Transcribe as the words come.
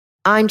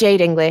I'm Jade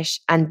English,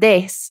 and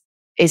this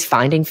is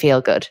Finding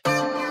Feel Good.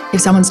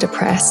 If someone's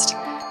depressed,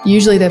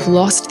 usually they've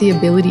lost the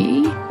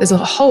ability, there's a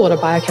whole lot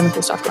of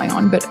biochemical stuff going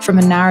on, but from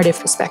a narrative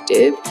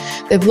perspective,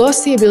 they've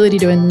lost the ability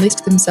to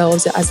enlist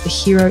themselves as the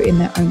hero in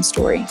their own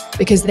story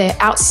because they're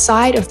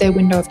outside of their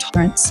window of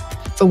tolerance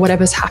for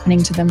whatever's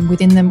happening to them,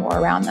 within them or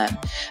around them.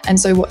 And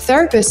so what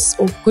therapists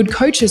or good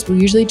coaches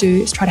will usually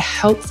do is try to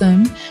help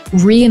them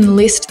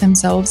re-enlist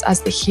themselves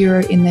as the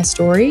hero in their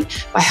story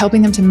by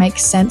helping them to make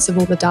sense of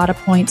all the data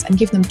points and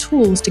give them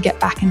tools to get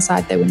back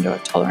inside their window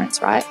of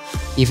tolerance, right?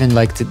 Even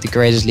like the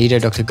greatest leader,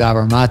 Dr.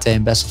 Gabor Mate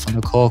and Bessel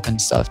van der Kolk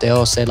and stuff, they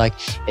all say like,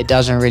 it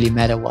doesn't really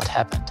matter what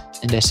happened.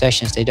 In their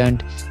sessions, they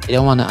don't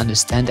want to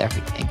understand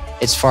everything.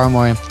 It's far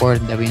more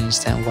important that we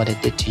understand what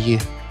it did to you.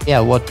 Yeah,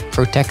 what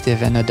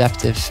protective and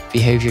adaptive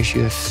behaviors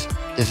you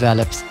have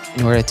developed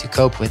in order to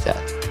cope with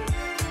that.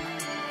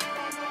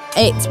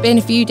 It's been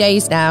a few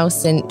days now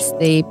since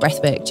the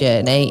breathwork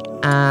journey,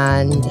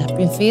 and I've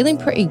been feeling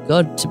pretty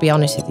good, to be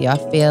honest with you. I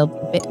feel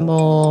a bit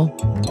more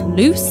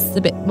loose,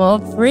 a bit more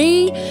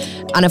free.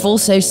 And I've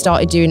also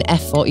started doing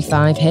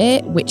F45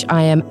 here, which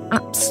I am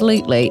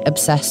absolutely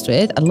obsessed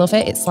with. I love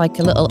it. It's like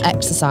a little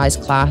exercise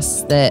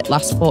class that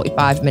lasts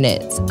 45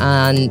 minutes,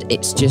 and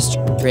it's just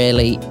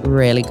really,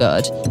 really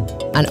good.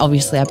 And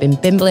obviously I've been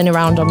bimbling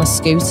around on a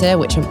scooter,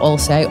 which I'm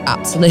also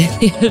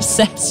absolutely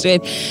obsessed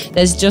with.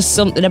 There's just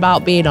something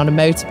about being on a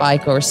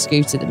motorbike or a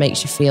scooter that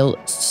makes you feel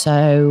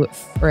so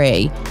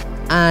free.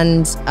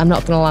 And I'm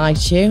not going to lie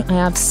to you, I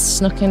have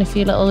snuck in a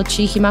few little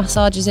cheeky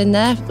massages in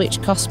there,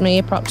 which cost me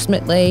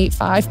approximately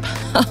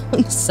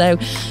 £5. So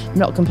I'm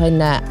not complaining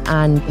there.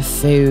 And the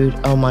food,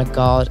 oh my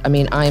God. I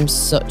mean, I am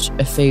such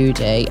a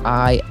foodie.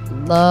 I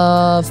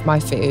love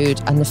my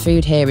food, and the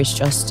food here is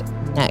just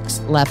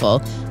next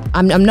level.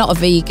 I'm not a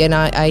vegan.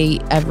 I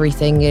eat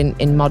everything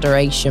in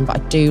moderation,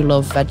 but I do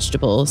love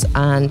vegetables,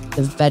 and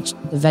the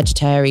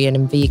vegetarian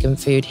and vegan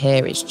food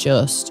here is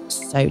just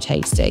so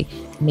tasty.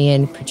 Me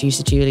and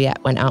producer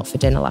Juliet went out for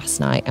dinner last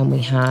night, and we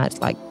had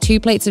like 2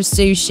 plates of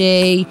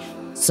sushi,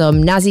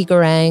 some nasi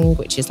goreng,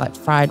 which is like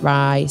fried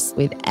rice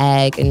with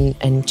egg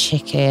and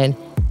chicken.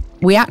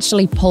 We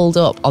actually pulled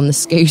up on the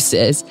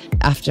scooters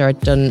after I'd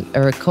done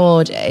a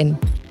recording.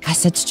 I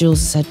said to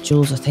Jules, I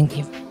think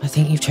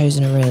you've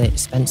chosen a really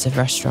expensive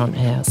restaurant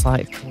here. I was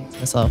like to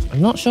myself,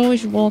 I'm not sure we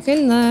should walk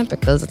in there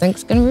because I think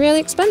it's going to be really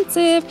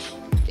expensive.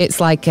 It's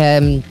like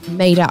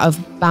made out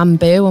of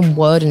bamboo and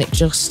wood, and it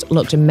just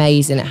looked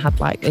amazing. It had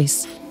like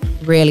this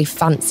really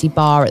fancy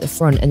bar at the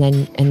front, and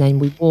then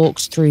we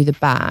walked through the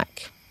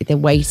back. The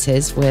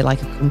waiters were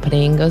like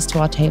accompanying us to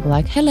our table,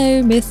 like,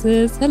 hello,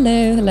 missus,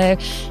 hello.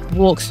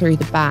 Walk through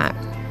the back,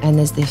 and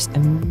there's this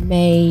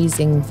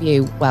amazing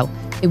view. Well,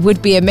 it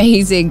would be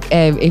amazing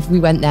if we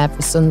went there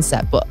for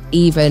sunset, but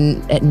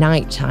even at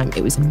nighttime,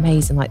 it was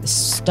amazing. Like the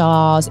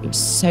stars, it was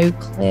so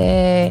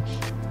clear.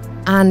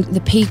 And the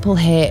people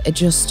here are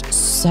just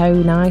so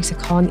nice. I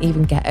can't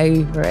even get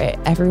over it.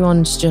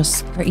 Everyone's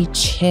just pretty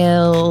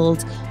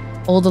chilled.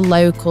 All the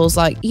locals,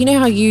 like, you know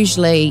how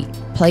usually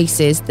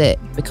places that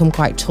become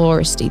quite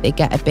touristy, they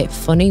get a bit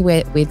funny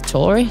with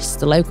tourists,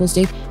 the locals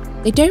do.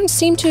 They don't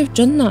seem to have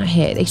done that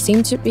here. They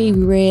seem to be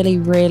really,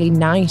 really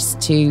nice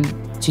to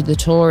the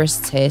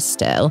tourists here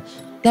still.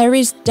 There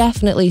is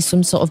definitely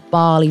some sort of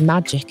Bali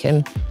magic,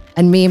 and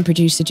me and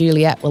producer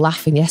Juliet were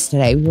laughing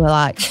yesterday. We were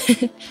like,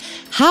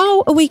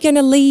 how are we going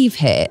to leave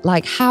here?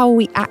 Like, how are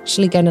we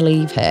actually going to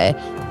leave here?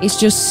 It's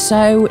just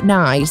so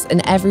nice,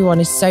 and everyone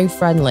is so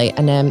friendly.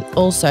 And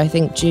also, I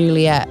think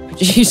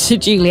producer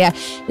Juliet,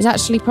 is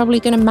actually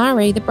probably going to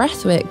marry the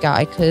breathwork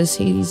guy because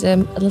he's a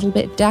little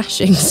bit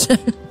dashing. So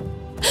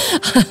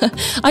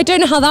I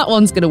don't know how that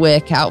one's going to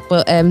work out,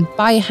 but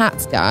buy your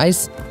hats,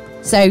 guys.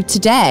 So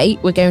today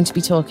we're going to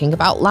be talking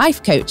about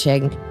life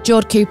coaching.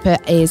 Jord Cuiper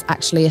is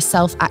actually a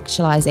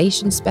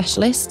self-actualization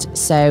specialist,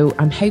 so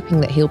I'm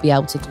hoping that he'll be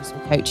able to do some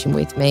coaching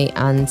with me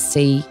and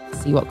see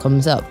what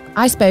comes up.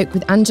 I spoke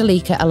with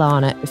Angelika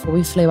Alana before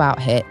we flew out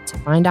here to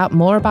find out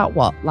more about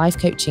what life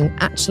coaching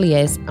actually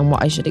is and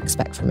what I should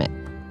expect from it.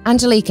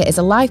 Angelika is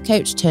a life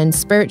coach turned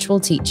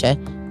spiritual teacher,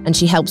 and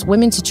she helps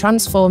women to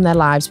transform their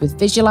lives with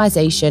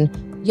visualization,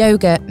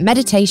 yoga,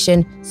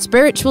 meditation,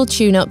 spiritual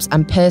tune-ups,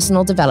 and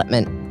personal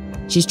development.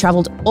 She's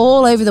travelled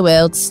all over the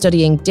world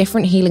studying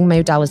different healing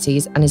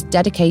modalities and has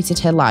dedicated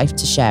her life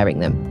to sharing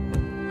them.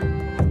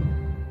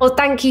 Well,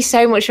 thank you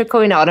so much for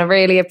coming on. I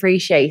really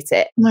appreciate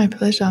it. My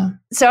pleasure.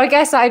 So I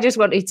guess I just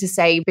wanted to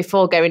say,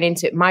 before going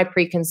into it, my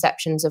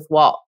preconceptions of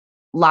what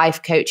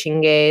life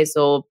coaching is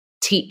or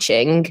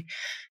teaching,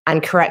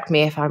 and correct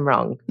me if I'm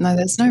wrong. No,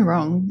 there's no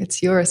wrong.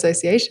 It's your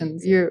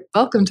associations. You're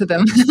welcome to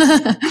them.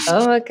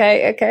 Oh,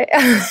 okay.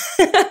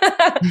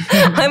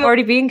 I'm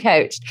already being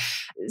coached.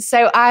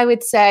 So I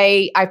would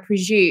say, I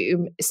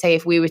presume, say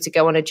if we were to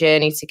go on a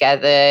journey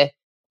together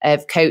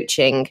of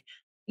coaching,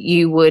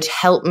 you would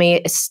help me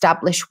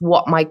establish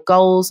what my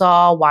goals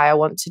are, why I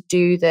want to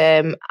do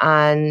them,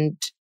 and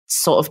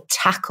sort of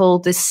tackle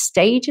the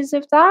stages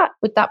of that.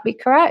 Would that be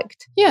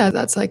correct? Yeah,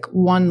 that's like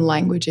one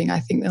languaging. I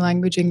think the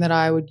languaging that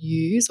I would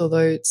use, although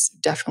it's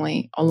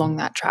definitely along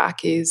that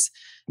track, is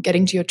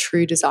getting to your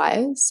true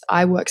desires.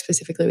 I work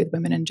specifically with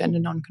women and gender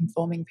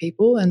non-conforming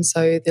people. And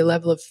so the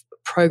level of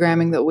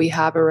programming that we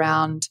have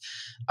around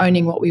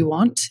owning what we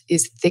want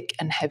is thick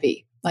and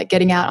heavy. Like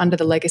getting out under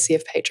the legacy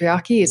of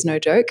patriarchy is no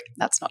joke.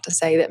 That's not to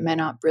say that men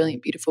aren't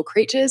brilliant, beautiful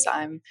creatures.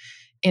 I'm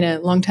in a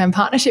long-term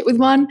partnership with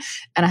one,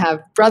 and I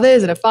have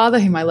brothers and a father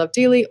whom I love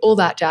dearly, all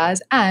that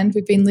jazz. And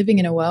we've been living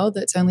in a world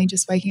that's only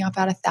just waking up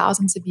out of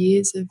thousands of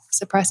years of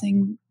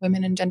suppressing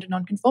women and gender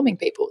non-conforming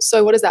people.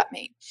 So what does that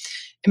mean?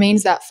 It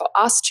means that for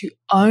us to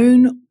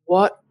own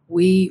what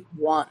we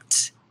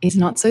want is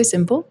not so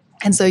simple.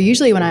 And so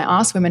usually when I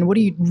ask women, what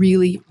do you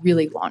really,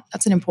 really want?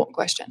 That's an important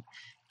question.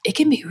 It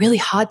can be really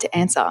hard to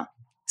answer.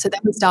 So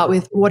then we start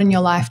with what in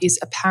your life is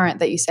apparent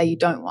that you say you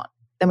don't want.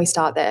 Then we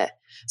start there.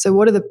 So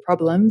what are the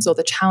problems or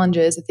the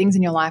challenges, the things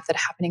in your life that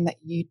are happening that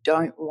you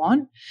don't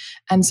want?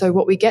 And so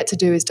what we get to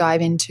do is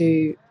dive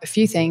into a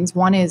few things.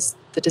 One is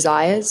the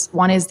desires.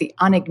 One is the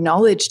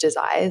unacknowledged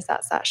desires.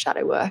 That's that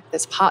shadow work.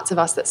 There's parts of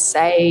us that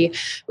say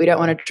we don't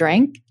want to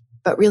drink,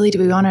 but really do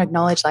we want to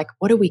acknowledge, like,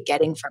 what are we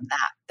getting from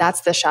that?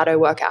 That's the shadow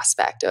work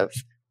aspect of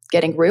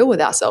getting real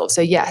with ourselves.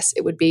 So yes,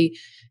 it would be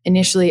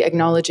initially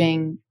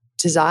acknowledging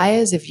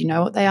desires, if you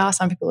know what they are.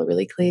 Some people are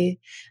really clear.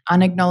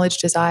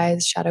 Unacknowledged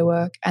desires, shadow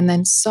work, and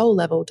then soul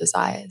level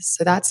desires.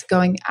 So that's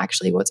going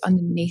actually what's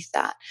underneath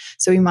that.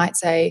 So we might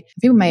say,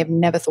 people may have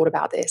never thought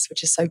about this,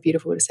 which is so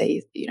beautiful to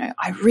say,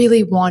 I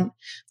want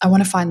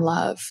to find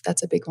love.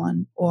 That's a big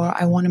one. Or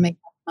I want to make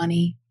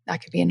money.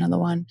 That could be another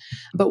one.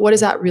 But what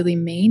does that really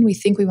mean? We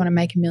think we want to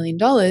make $1 million,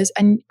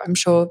 and I'm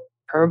sure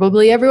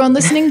probably everyone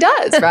listening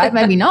does, right?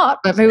 Maybe not,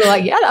 but people are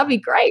like, yeah, that'd be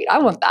great. I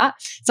want that.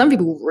 Some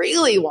people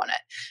really want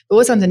it. But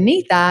what's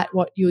underneath that,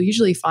 what you'll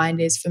usually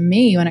find is, for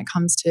me, when it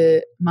comes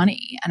to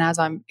money, and as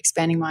I'm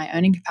expanding my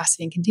earning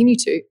capacity and continue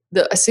to,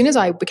 as soon as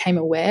I became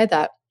aware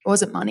that it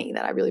wasn't money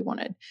that I really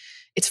wanted,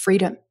 it's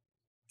freedom.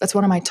 That's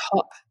one of my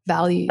top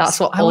values. That's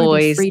what I want to be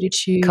always free to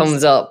choose.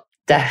 comes up,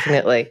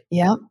 definitely.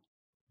 Yeah.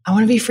 I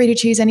want to be free to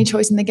choose any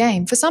choice in the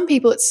game. For some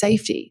people, it's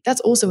safety.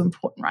 That's also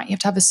important, right? You have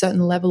to have a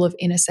certain level of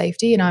inner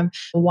safety. And I'm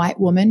a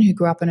white woman who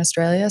grew up in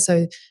Australia.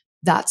 So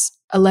that's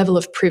a level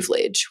of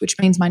privilege, which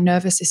means my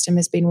nervous system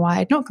has been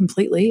wired, not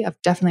completely.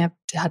 I've definitely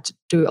had to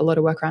do a lot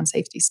of work around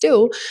safety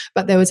still,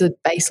 but there was a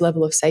base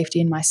level of safety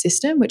in my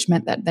system, which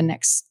meant that the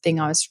next thing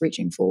I was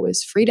reaching for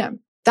was freedom.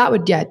 That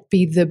would,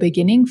 be the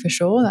beginning for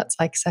sure. That's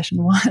like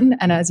session 1.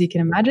 And as you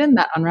can imagine,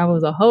 that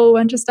unravels a whole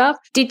bunch of stuff.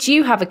 Did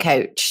you have a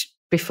coach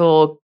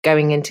before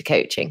going into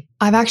coaching?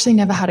 I've actually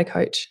never had a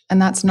coach, and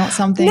that's not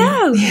something.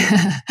 No,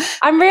 yeah.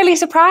 I'm really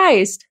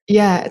surprised.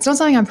 Yeah, it's not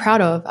something I'm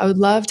proud of. I would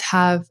love to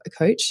have a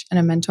coach and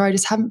a mentor. I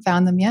just haven't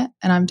found them yet,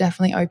 and I'm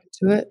definitely open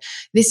to it.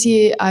 This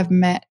year, I've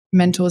met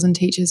mentors and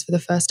teachers for the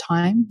first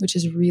time, which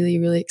is really,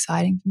 really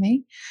exciting for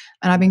me.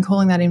 And I've been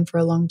calling that in for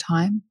a long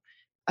time.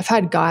 I've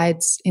had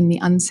guides in the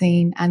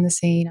unseen and the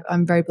seen.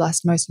 I'm very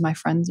blessed. Most of my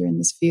friends are in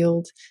this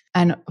field.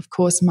 And of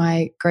course,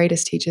 my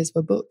greatest teachers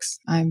were books.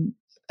 I'm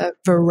a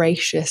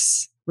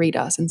voracious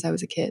reader since I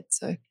was a kid.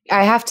 So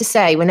I have to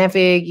say, whenever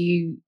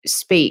you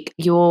speak,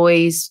 you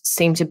always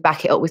seem to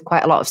back it up with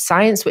quite a lot of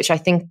science, which I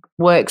think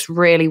works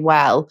really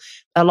well.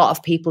 A lot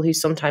of people who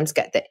sometimes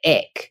get the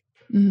ick.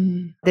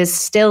 There's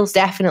still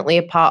definitely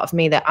a part of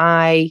me that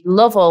I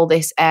love all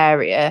this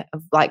area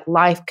of like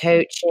life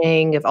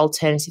coaching, of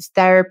alternative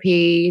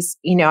therapies.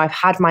 I've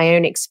had my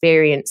own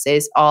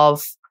experiences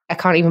of, I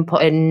can't even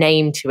put a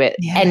name to it,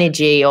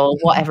 energy or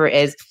whatever it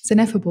is. It's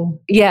ineffable.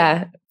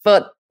 Yeah.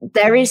 But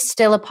there is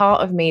still a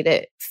part of me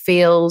that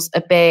feels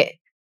a bit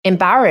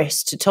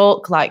embarrassed to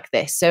talk like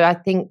this. So I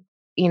think,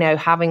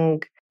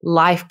 having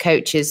life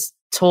coaches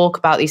talk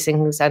about these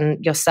things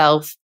and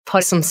yourself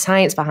put some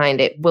science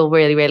behind it will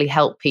really, really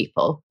help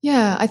people.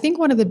 Yeah, I think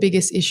one of the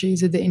biggest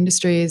issues of the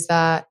industry is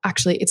that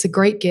actually it's a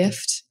great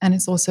gift and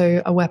it's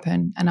also a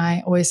weapon. And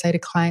I always say to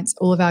clients,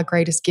 all of our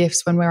greatest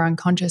gifts when we're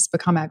unconscious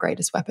become our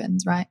greatest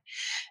weapons, right?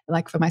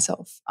 Like for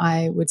myself,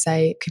 I would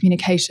say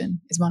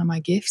communication is one of my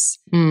gifts.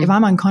 If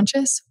I'm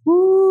unconscious,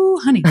 woo,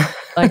 honey,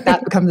 like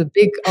that becomes a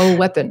big old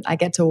weapon. I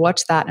get to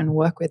watch that and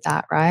work with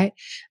that, right?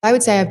 I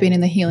would say I've been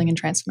in the healing and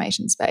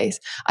transformation space.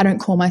 I don't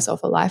call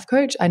myself a life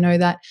coach. I know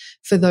that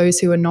for those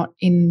who are not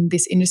in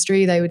this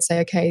industry, they would say,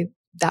 okay,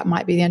 that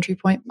might be the entry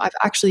point. I've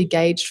actually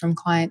gauged from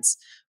clients,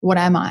 what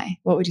am I?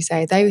 What would you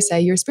say? They would say,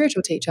 you're a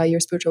spiritual teacher, you're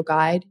a spiritual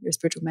guide, you're a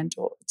spiritual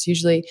mentor. It's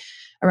usually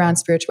around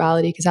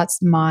spirituality because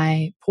that's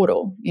my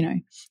portal,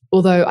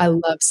 although I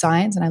love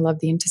science and I love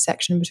the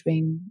intersection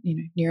between,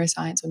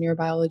 neuroscience or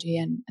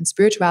neurobiology and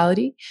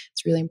spirituality.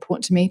 It's really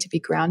important to me to be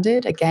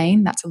grounded.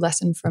 Again, that's a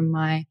lesson from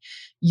my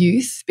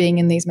youth being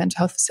in these mental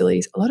health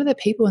facilities. A lot of the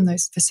people in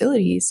those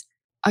facilities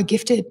are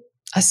gifted,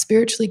 are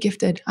spiritually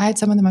gifted. I had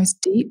some of the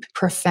most deep,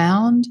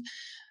 profound,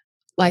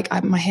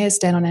 my hairs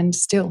stand on end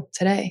still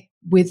today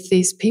with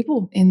these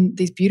people, in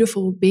these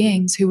beautiful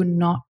beings who were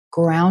not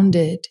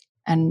grounded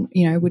and,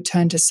 would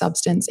turn to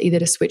substance either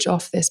to switch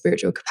off their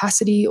spiritual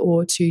capacity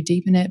or to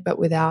deepen it, but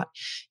without,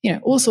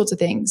 all sorts of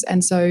things.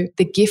 And so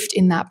the gift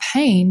in that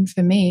pain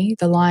for me,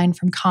 the line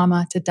from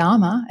karma to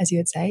dharma, as you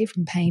would say,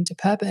 from pain to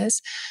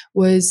purpose,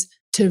 was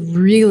to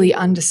really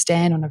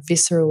understand on a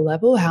visceral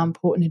level how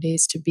important it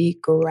is to be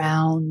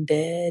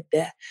grounded.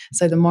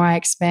 So the more I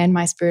expand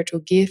my spiritual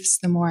gifts,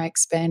 the more I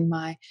expand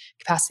my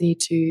capacity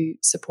to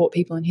support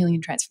people in healing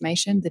and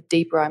transformation, the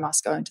deeper I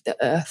must go into the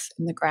earth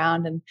and the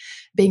ground and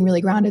being really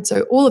grounded.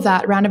 So all of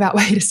that roundabout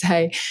way to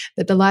say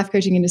that the life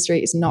coaching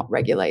industry is not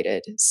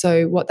regulated.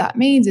 So what that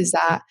means is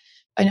that,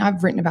 and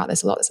I've written about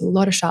this a lot, there's a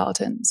lot of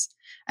charlatans.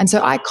 And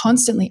so I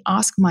constantly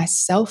ask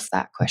myself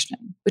that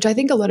question, which I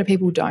think a lot of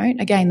people don't.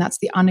 Again, that's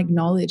the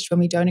unacknowledged. When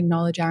we don't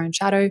acknowledge our own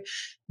shadow,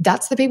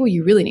 that's the people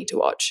you really need to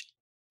watch.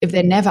 If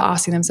they're never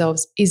asking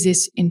themselves, is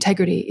this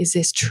integrity? Is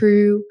this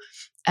true?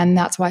 And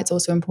that's why it's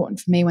also important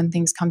for me when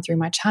things come through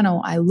my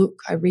channel, I look,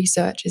 I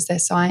research, is there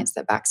science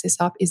that backs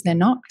this up? Is there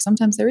not?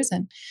 Sometimes there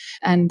isn't.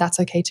 And that's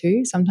okay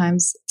too.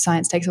 Sometimes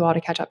science takes a while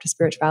to catch up to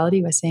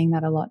spirituality. We're seeing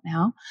that a lot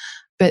now.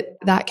 But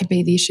that could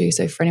be the issue.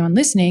 So for anyone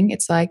listening,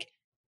 it's like,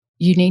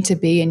 you need to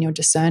be in your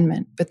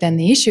discernment. But then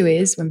the issue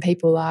is when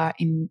people are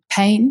in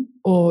pain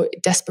or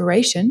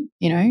desperation,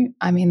 the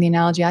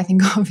analogy I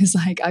think of is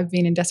like I've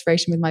been in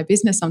desperation with my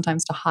business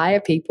sometimes to hire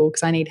people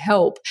because I need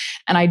help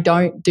and I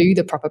don't do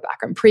the proper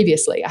background.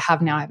 Previously, I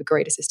have a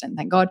great assistant,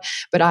 thank God,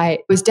 but I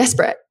was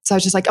desperate. So I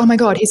was just like, oh my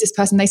God, here's this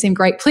person. They seem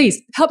great. Please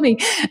help me.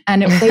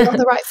 And they weren't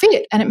the right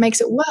fit and it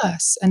makes it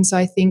worse. And so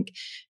I think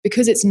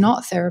because it's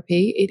not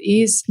therapy, it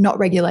is not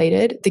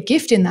regulated. The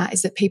gift in that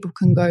is that people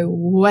can go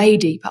way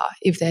deeper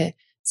if they're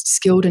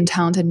skilled and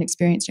talented and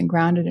experienced and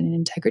grounded and in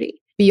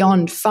integrity,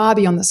 far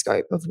beyond the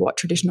scope of what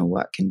traditional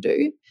work can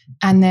do.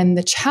 And then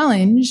the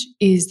challenge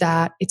is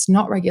that it's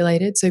not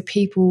regulated. So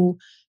people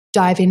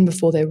dive in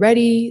before they're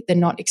ready. They're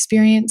not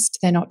experienced.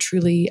 They're not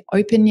truly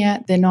open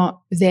yet. They're not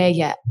there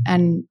yet.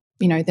 And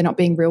they're not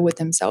being real with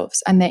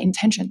themselves and their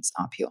intentions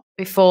aren't pure.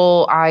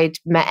 Before I'd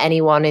met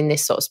anyone in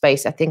this sort of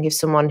space, I think if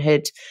someone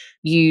had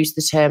used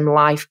the term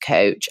life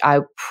coach,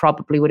 I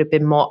probably would have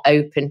been more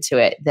open to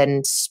it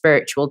than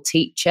spiritual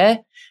teacher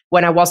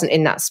when I wasn't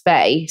in that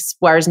space.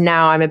 Whereas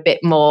now I'm a bit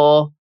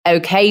more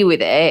okay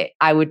with it.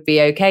 I would be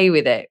okay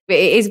with it. But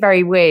it is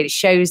very weird. It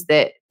shows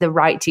that the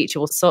right teacher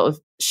will sort of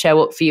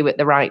show up for you at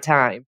the right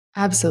time.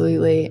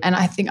 Absolutely. And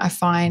I think I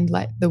find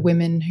like the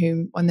women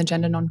on the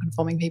gender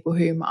non-conforming people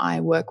whom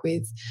I work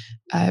with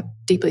are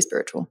deeply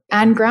spiritual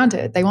and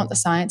grounded. They want the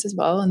science as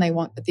well and they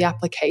want the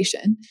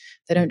application.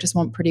 They don't just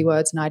want pretty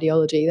words and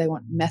ideology. They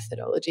want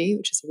methodology,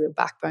 which is a real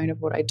backbone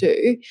of what I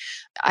do.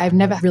 I've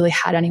never really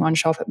had anyone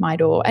show up at my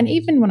door. And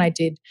even when I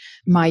did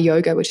my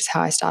yoga, which is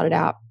how I started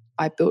out,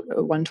 I built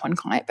a one-to-one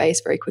client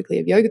base very quickly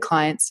of yoga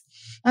clients.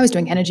 I was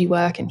doing energy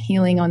work and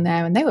healing on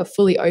them and they were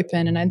fully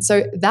open. And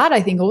so that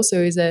I think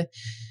also is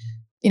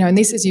and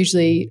this is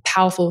usually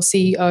powerful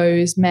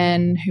CEOs,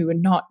 men who are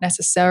not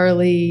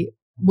necessarily,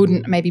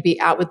 wouldn't maybe be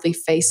outwardly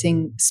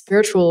facing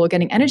spiritual or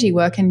getting energy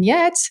work. And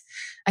yet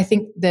I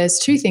think there's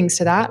two things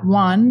to that.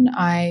 One,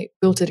 I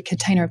built a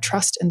container of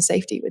trust and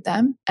safety with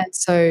them. And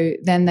so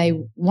then they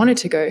wanted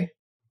to go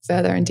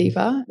further and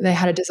deeper. They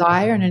had a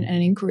desire and an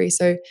inquiry.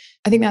 So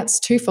I think that's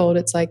twofold.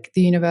 It's like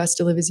the universe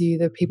delivers you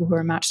the people who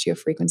are matched to your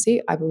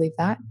frequency. I believe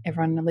that.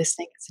 Everyone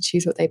listening gets to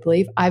choose what they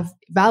believe. I've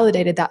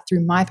validated that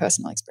through my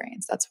personal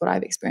experience. That's what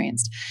I've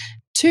experienced.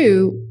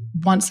 Two,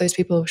 once those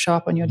people show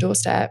up on your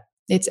doorstep,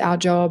 it's our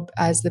job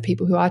as the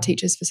people who are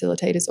teachers,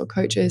 facilitators, or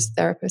coaches,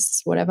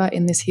 therapists, whatever,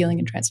 in this healing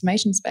and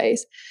transformation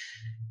space,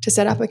 to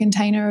set up a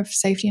container of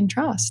safety and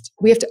trust.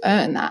 We have to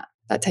earn that.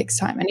 That takes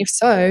time. And if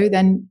so,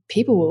 then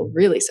people will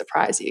really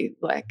surprise you,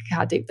 like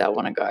how deep they'll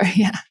want to go.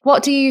 Yeah.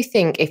 What do you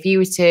think, if you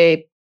were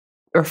to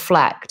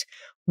reflect,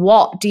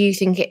 what do you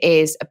think it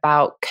is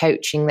about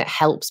coaching that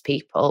helps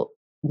people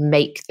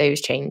make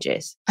those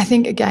changes? I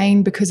think,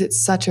 again, because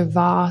it's such a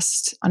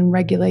vast,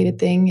 unregulated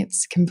thing,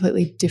 it's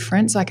completely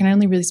different. So I can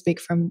only really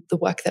speak from the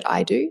work that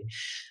I do.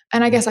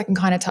 And I guess I can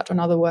kind of touch on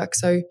other work.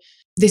 So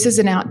this is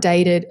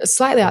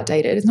slightly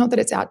outdated. It's not that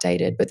it's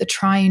outdated, but the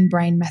triune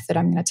brain method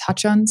I'm going to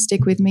touch on,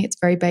 stick with me. It's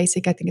very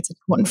basic. I think it's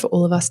important for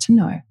all of us to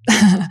know.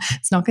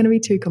 It's not going to be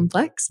too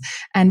complex.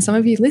 And some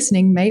of you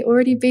listening may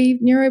already be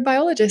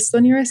neurobiologists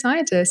or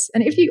neuroscientists.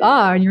 And if you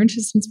are and you're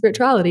interested in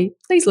spirituality,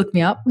 please look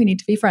me up. We need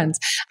to be friends.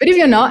 But if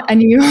you're not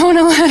and you want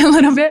to learn a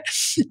little bit,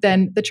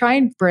 then the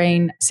triune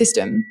brain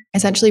system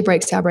essentially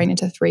breaks our brain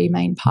into three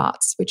main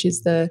parts, which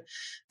is the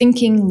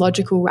thinking,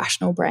 logical,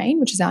 rational brain,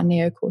 which is our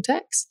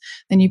neocortex.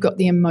 Then you've got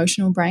the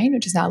emotional brain,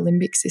 which is our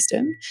limbic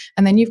system.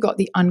 And then you've got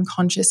the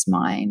unconscious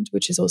mind,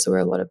 which is also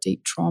where a lot of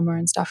deep trauma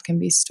and stuff can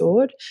be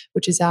stored,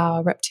 which is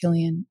our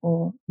reptilian,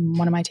 or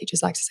one of my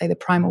teachers likes to say the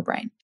primal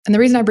brain. And the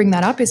reason I bring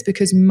that up is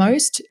because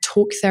most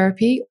talk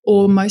therapy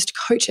or most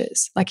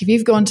coaches, like if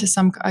you've gone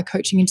to a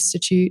coaching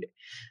institute,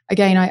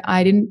 Again,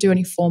 I didn't do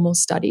any formal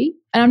study,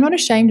 and I'm not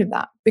ashamed of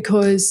that,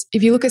 because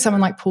if you look at someone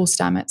like Paul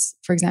Stamets,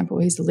 for example,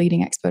 he's the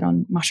leading expert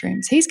on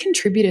mushrooms. He's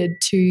contributed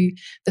to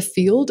the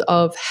field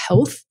of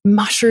health,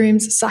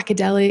 mushrooms,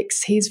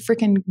 psychedelics. He's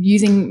freaking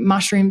using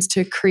mushrooms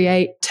to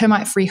create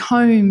termite-free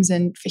homes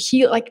and for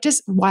like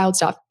just wild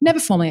stuff. Never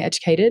formally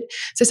educated.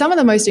 So some of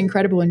the most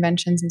incredible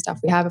inventions and stuff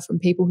we have are from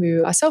people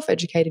who are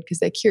self-educated because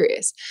they're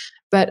curious.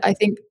 But I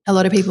think a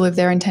lot of people, if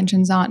their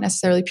intentions aren't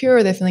necessarily pure,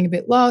 or they're feeling a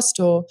bit lost,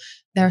 or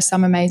there are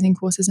some amazing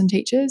courses and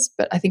teachers,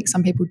 but I think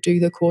some people do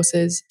the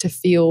courses to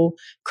feel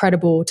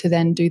credible, to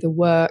then do the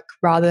work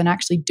rather than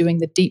actually doing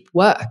the deep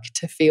work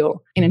to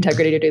feel in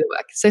integrity to do the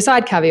work. So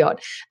side caveat.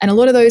 And a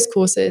lot of those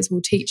courses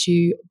will teach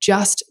you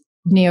just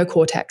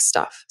neocortex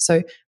stuff.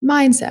 So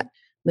mindset,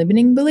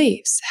 limiting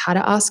beliefs, how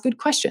to ask good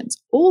questions,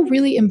 all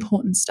really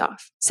important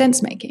stuff.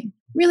 Sense making.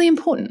 Really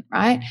important,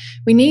 right?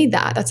 We need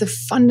that. That's a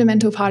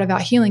fundamental part of our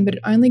healing, but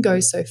it only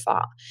goes so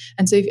far.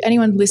 And so if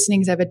anyone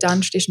listening has ever done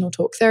traditional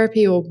talk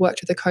therapy or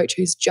worked with a coach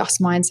who's just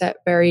mindset,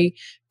 very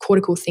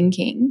cortical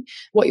thinking,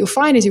 what you'll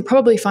find is you'll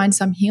probably find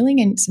some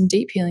healing and some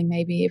deep healing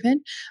maybe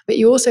even, but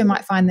you also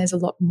might find there's a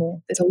lot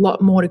more. There's a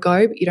lot more to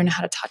go, but you don't know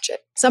how to touch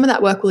it. Some of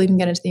that work will even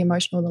get into the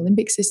emotional and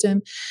limbic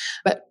system,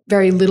 but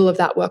very little of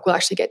that work will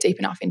actually get deep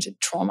enough into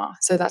trauma.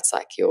 So that's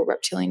like your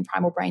reptilian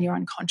primal brain, your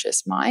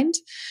unconscious mind.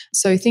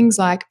 So things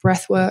like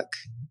breath work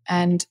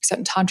and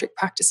certain tantric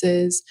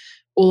practices,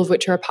 all of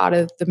which are a part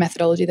of the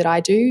methodology that I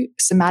do,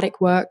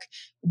 somatic work,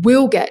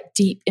 will get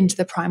deep into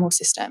the primal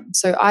system.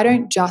 So I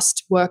don't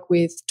just work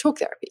with talk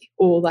therapy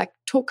or like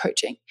talk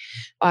coaching.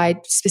 I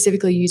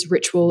specifically use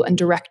ritual and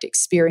direct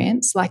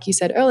experience. Like you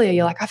said earlier,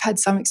 you're like, I've had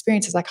some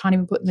experiences, I can't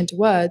even put them into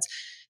words.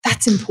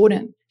 That's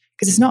important,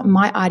 because it's not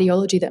my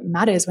ideology that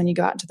matters when you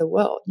go out into the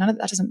world. None of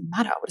that doesn't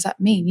matter. What does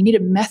that mean? You need a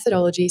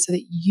methodology so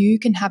that you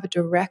can have a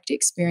direct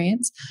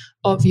experience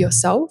of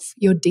yourself,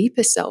 your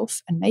deeper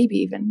self, and maybe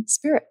even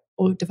spirit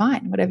or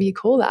divine, whatever you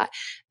call that.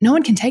 No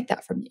one can take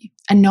that from you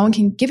and no one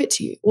can give it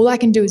to you. All I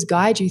can do is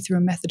guide you through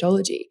a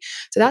methodology.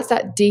 So that's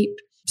that deep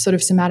sort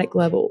of somatic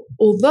level.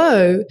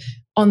 Although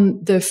on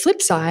the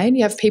flip side,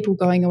 you have people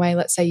going away,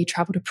 let's say you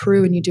travel to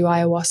Peru and you do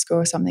ayahuasca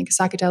or something, because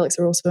psychedelics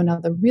are also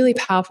another really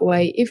powerful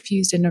way, if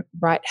used in a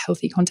right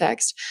healthy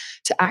context,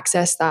 to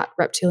access that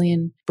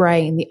reptilian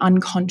brain, the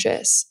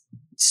unconscious,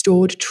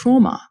 stored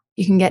trauma.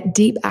 You can get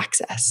deep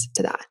access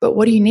to that. But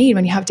what do you need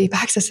when you have deep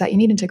access to that? You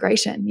need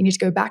integration. You need to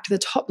go back to the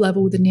top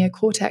level with the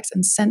neocortex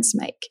and sense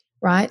make.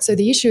 Right? So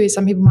the issue is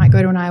some people might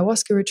go to an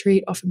ayahuasca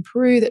retreat off in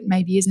Peru that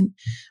maybe isn't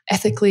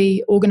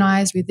ethically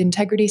organized with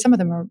integrity. Some of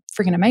them are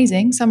freaking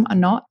amazing. Some are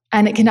not.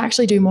 And it can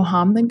actually do more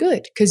harm than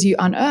good, because you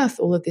unearth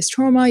all of this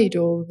trauma, you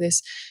do all of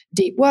this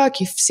deep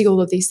work, you see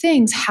all of these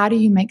things. How do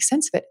you make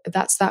sense of it?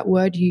 That's that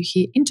word you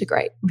hear,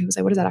 integrate. And people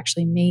say, what does that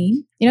actually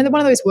mean? You know,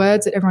 one of those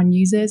words that everyone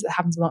uses, that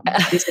happens a lot in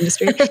this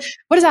industry.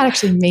 What does that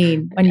actually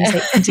mean when you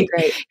say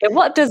integrate? Yeah,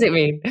 what does it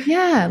mean?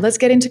 Yeah, let's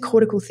get into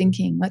cortical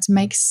thinking. Let's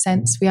make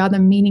sense. We are the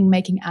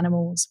meaning-making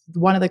animals.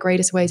 One of the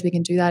greatest ways we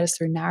can do that is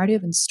through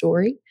narrative and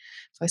story.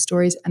 So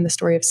stories, and the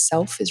story of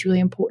self is really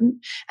important.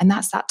 And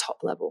that's that top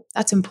level.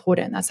 That's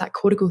important. That's that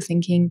cortical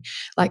thinking.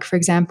 Like, for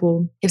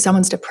example, if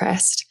someone's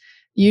depressed,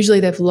 usually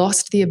they've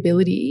lost the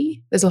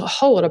ability. There's a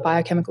whole lot of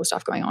biochemical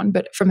stuff going on,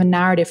 but from a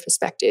narrative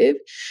perspective,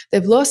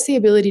 they've lost the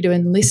ability to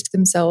enlist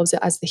themselves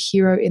as the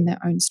hero in their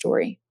own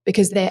story,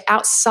 because they're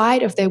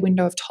outside of their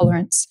window of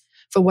tolerance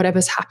for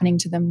whatever's happening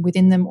to them,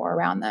 within them or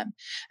around them.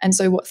 And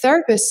so what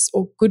therapists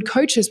or good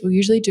coaches will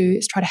usually do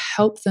is try to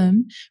help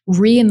them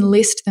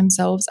re-enlist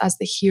themselves as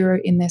the hero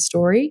in their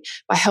story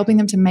by helping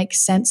them to make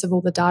sense of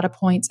all the data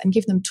points and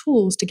give them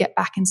tools to get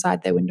back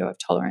inside their window of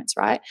tolerance,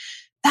 right?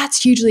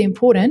 That's hugely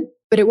important,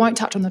 but it won't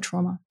touch on the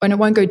trauma, and it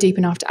won't go deep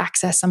enough to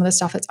access some of the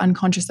stuff that's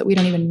unconscious that we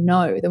don't even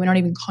know, that we're not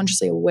even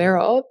consciously aware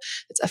of,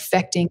 that's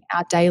affecting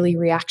our daily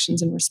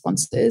reactions and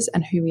responses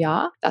and who we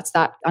are. That's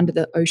that under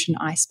the ocean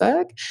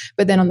iceberg.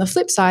 But then on the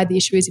flip side, the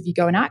issue is if you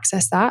go and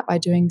access that by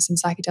doing some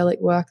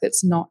psychedelic work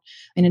that's not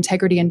in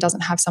integrity and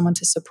doesn't have someone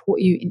to support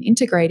you in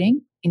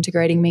integrating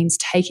means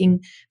taking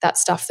that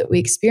stuff that we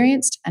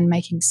experienced and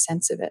making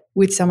sense of it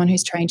with someone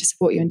who's trained to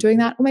support you in doing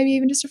that, or maybe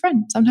even just a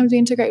friend. Sometimes we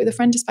integrate with a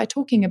friend just by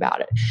talking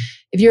about it.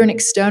 If you're an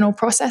external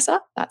processor,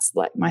 that's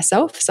like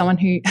myself, someone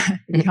who,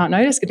 you can't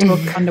notice, could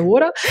talk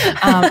underwater.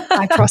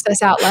 I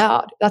process out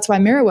loud. That's why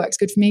mirror work's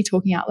good for me,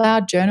 talking out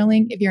loud,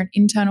 journaling. If you're an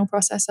internal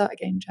processor,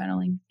 again,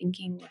 journaling,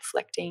 thinking,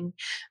 reflecting,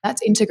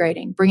 that's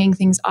integrating, bringing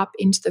things up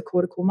into the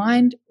cortical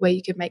mind where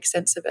you can make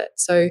sense of it.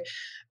 So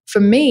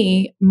for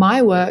me,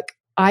 my work,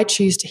 I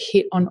choose to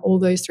hit on all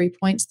those 3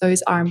 points.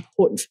 Those are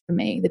important for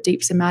me: the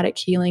deep somatic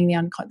healing,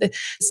 the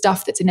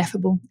stuff that's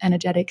ineffable,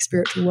 energetic,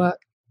 spiritual work,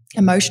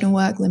 emotional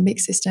work, limbic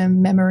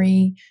system,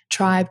 memory,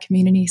 tribe,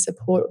 community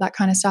support, that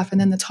kind of stuff. And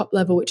then the top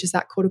level, which is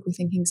that cortical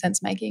thinking,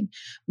 sense making.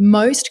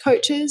 Most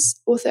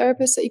coaches or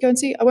therapists that you go and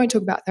see, I won't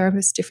talk about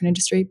therapists, different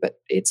industry, but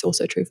it's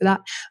also true for that.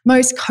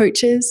 Most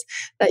coaches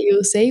that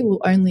you'll see will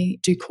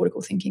only do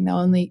cortical thinking. They'll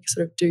only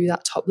sort of do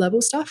that top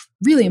level stuff.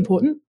 Really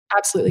important.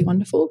 Absolutely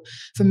wonderful.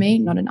 For me,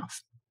 not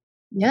enough.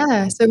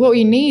 Yeah. So what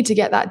we need to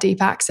get that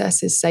deep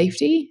access is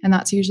safety. And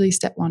that's usually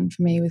step one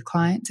for me with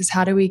clients, is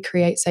how do we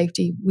create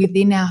safety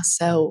within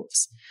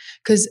ourselves?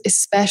 Because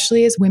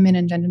especially as women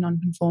and gender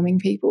non-conforming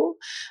people,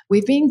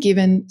 we've been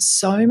given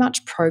so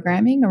much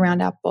programming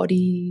around our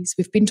bodies.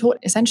 We've been taught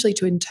essentially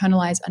to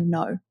internalize a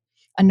no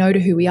to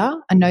who we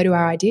are, a no to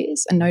our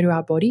ideas, a no to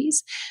our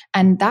bodies.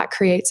 And that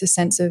creates a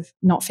sense of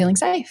not feeling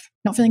safe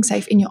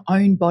in your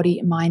own body,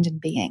 mind,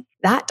 and being.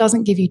 That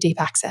doesn't give you deep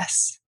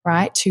access,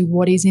 right, to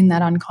what is in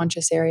that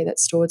unconscious area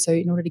that's stored. So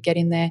in order to get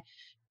in there,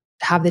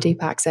 have the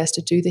deep access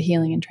to do the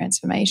healing and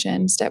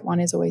transformation, step one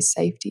is always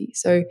safety.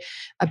 So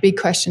a big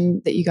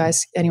question that you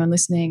guys, anyone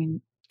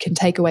listening, can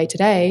take away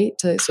today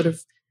to sort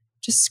of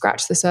just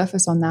scratch the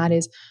surface on that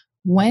is,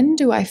 when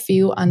do I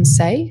feel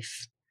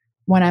unsafe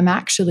when I'm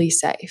actually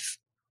safe?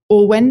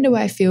 Or when do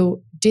I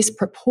feel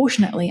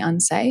disproportionately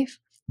unsafe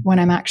when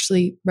I'm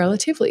actually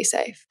relatively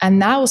safe?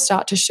 And that will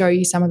start to show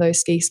you some of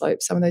those ski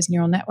slopes, some of those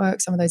neural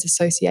networks, some of those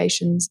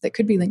associations that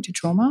could be linked to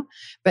trauma.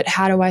 But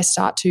how do I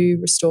start to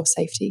restore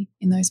safety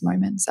in those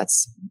moments?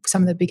 That's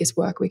some of the biggest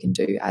work we can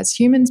do as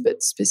humans,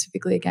 but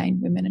specifically, again,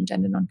 women and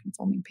gender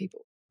non-conforming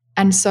people.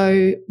 And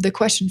so the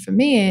question for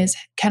me is,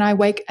 can I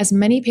wake as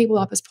many people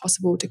up as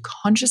possible to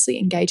consciously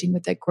engaging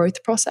with their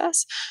growth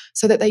process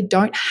so that they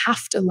don't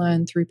have to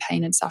learn through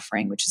pain and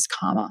suffering, which is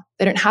karma.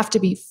 They don't have to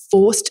be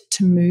forced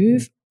to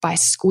move by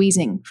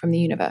squeezing from the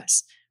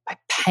universe, by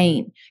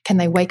pain. Can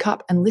they wake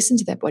up and listen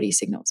to their body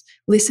signals,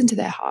 listen to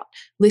their heart,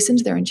 listen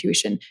to their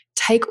intuition,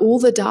 take all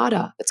the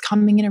data that's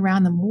coming in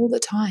around them all the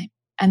time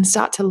and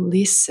start to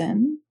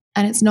listen?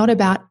 And it's not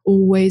about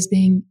always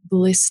being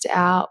blissed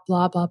out,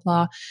 blah, blah,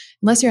 blah.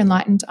 Unless you're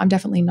enlightened, I'm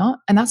definitely not.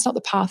 And that's not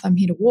the path I'm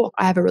here to walk.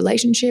 I have a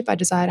relationship. I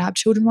desire to have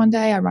children one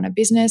day. I run a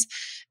business.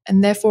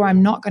 And therefore,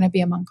 I'm not going to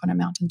be a monk on a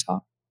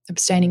mountaintop,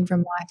 abstaining from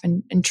life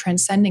and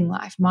transcending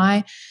life.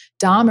 My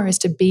dharma is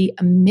to be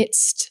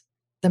amidst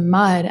the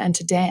mud and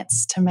to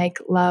dance, to make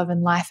love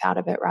and life out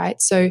of it,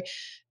 right? So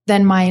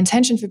then my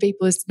intention for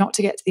people is not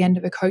to get to the end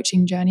of a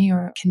coaching journey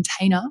or a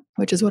container,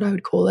 which is what I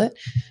would call it,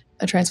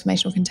 a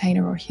transformational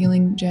container or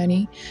healing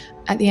journey.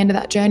 At the end of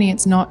that journey,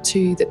 it's not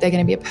that they're going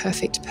to be a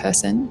perfect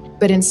person,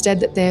 but instead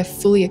that they're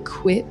fully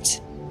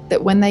equipped,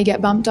 that when they get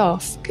bumped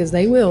off, because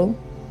they will,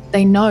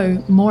 they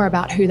know more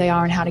about who they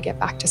are and how to get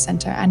back to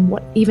center and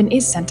what even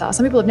is center.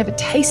 Some people have never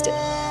tasted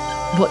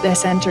what their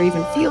center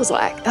even feels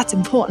like. That's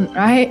important,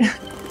 right?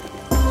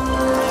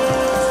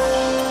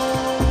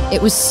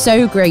 It was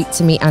so great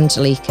to meet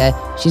Angelika.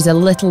 She's a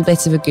little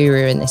bit of a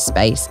guru in this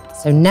space.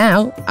 So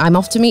now I'm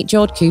off to meet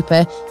Jord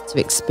Cuiper to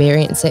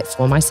experience it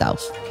for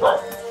myself.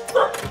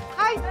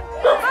 Hi.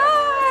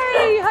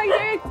 Hi. How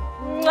you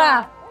doing?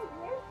 Mwah.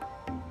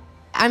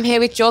 I'm here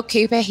with Jord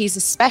Cuiper. He's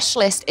a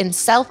specialist in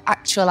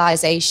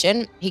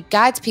self-actualization. He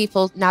guides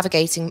people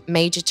navigating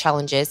major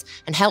challenges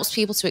and helps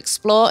people to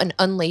explore and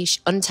unleash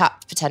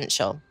untapped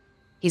potential.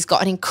 He's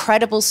got an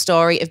incredible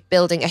story of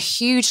building a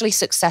hugely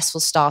successful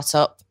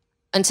startup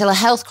until a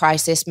health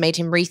crisis made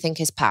him rethink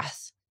his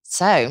path.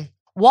 So,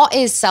 what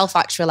is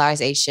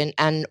self-actualization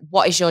and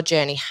what is your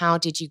journey? How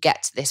did you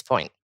get to this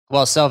point?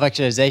 Well,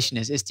 self-actualization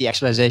is the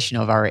actualization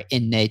of our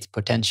innate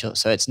potential.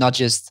 So it's not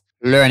just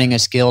learning a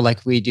skill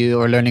like we do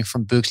or learning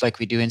from books like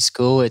we do in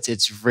school.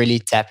 It's really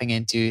tapping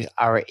into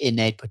our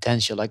innate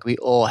potential. Like we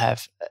all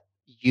have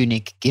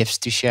unique gifts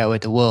to share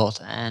with the world.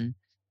 And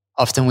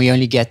often we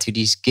only get to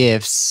these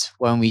gifts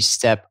when we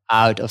step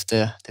out of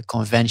the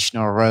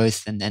conventional road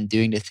and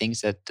doing the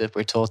things that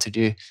we're told to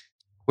do,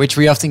 which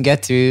we often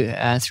get to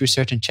through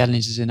certain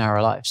challenges in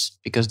our lives,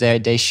 because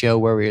they show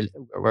where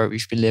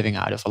we've been living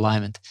out of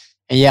alignment.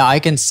 And yeah, I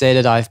can say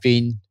that I've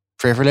been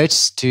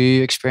privileged to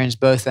experience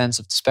both ends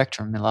of the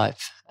spectrum in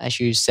life. As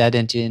you said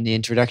in the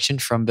introduction,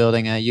 from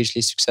building a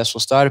hugely successful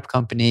startup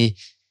company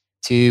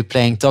to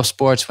playing top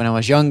sports when I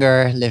was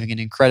younger, living in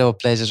incredible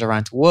places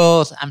around the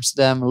world,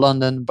 Amsterdam,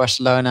 London,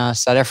 Barcelona,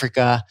 South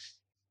Africa.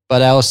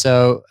 But I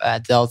also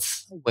dealt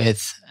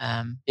with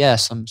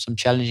some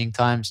challenging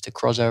times, the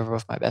crossover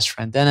with my best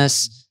friend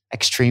Dennis,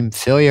 extreme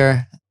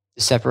failure,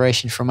 the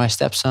separation from my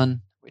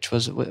stepson, which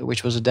was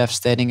a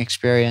devastating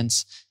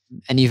experience,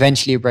 and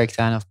eventually a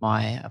breakdown of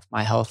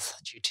my health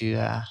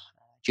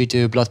due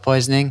to blood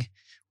poisoning,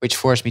 which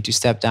forced me to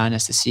step down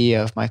as the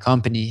CEO of my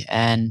company.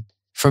 And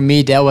for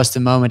me, that was the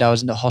moment. I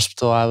was in the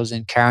hospital. I was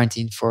in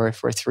quarantine for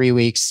 3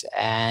 weeks.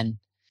 And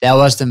that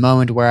was the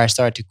moment where I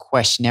started to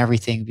question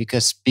everything,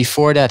 because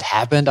before that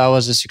happened, I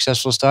was a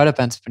successful startup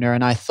entrepreneur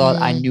and I thought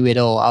I knew it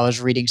all. I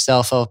was reading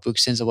self-help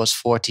books since I was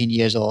 14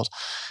 years old.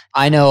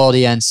 I know all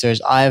the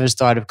answers. I have a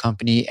startup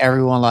company.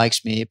 Everyone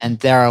likes me. And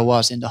there I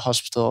was in the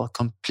hospital,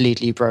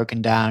 completely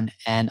broken down.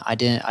 And I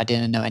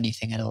didn't know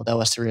anything at all. That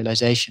was the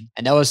realization.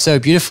 And that was so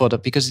beautiful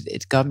because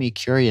it got me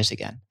curious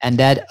again. And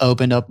that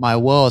opened up my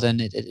world. And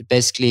it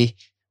basically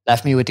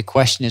left me with the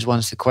question, is one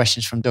of the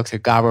questions from Dr.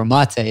 Gabor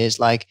Mate, is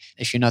like,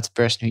 if you're not the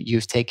person who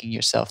you've taken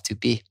yourself to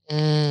be.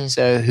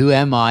 So who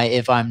am I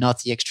if I'm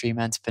not the extreme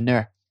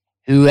entrepreneur?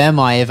 Who am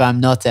I if I'm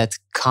not that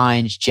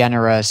kind,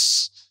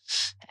 generous,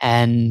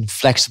 and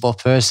flexible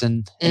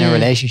person in a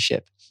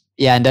relationship?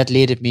 Yeah, and that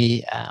led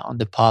me on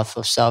the path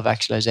of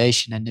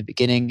self-actualization. In the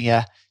beginning,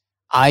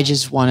 I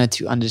just wanted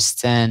to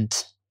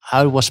understand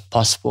how it was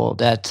possible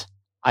that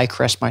I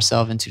crashed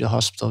myself into the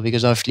hospital,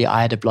 because obviously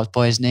I had a blood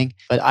poisoning,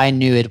 but I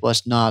knew it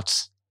was not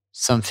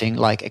something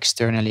like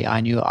externally.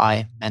 I knew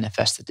I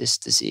manifested this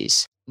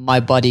disease. My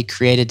body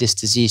created this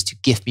disease to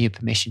give me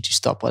permission to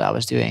stop what I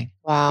was doing.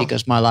 Wow.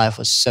 Because my life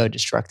was so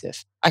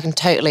destructive. I can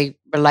totally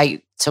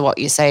relate to what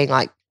you're saying,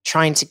 like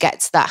trying to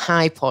get to that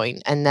high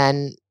point and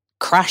then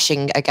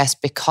crashing, I guess,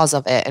 because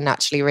of it, and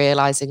actually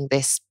realizing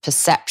this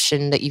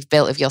perception that you've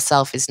built of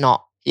yourself is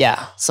not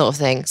sort of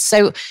thing.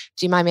 So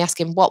do you mind me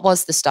asking, what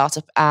was the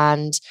startup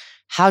and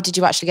how did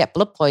you actually get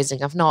blood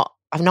poisoning? I've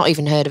not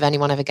even heard of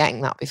anyone ever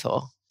getting that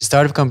before. The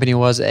startup company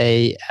was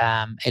a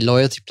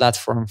loyalty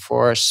platform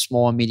for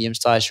small and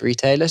medium-sized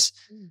retailers.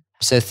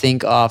 So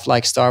think of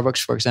like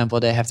Starbucks, for example.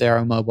 They have their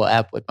own mobile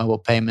app with mobile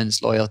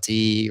payments,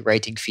 loyalty,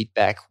 rating,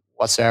 feedback,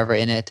 whatsoever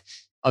in it.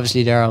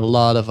 Obviously, there are a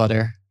lot of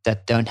other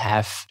that don't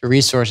have the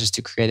resources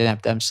to create an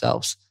app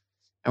themselves.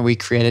 And we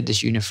created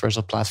this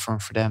universal platform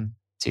for them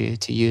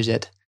to use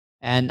it.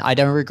 And I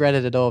don't regret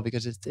it at all,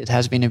 because it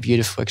has been a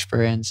beautiful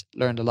experience.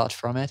 Learned a lot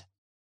from it.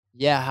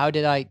 Yeah, how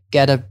did I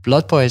get a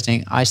blood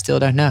poisoning? I still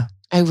don't know.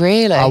 Oh,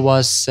 really? I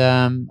was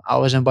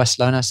in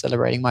Barcelona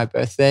celebrating my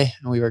birthday,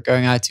 and we were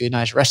going out to a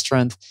nice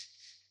restaurant,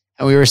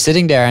 and we were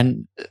sitting there,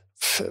 and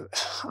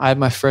I had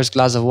my first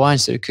glass of wine,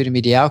 so it couldn't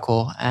be the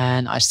alcohol,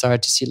 and I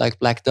started to see like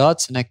black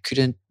dots, and I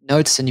couldn't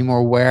notice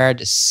anymore where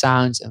the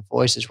sounds and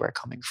voices were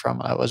coming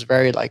from. I was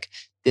very like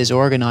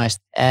disorganized,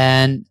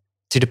 and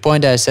to the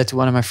point that I said to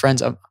one of my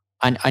friends,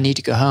 I need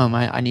to go home.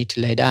 I need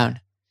to lay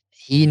down.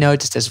 He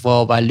noticed as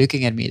well by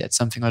looking at me that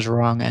something was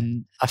wrong.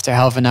 And after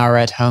half an hour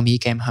at home, he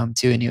came home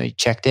too, and he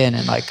checked in,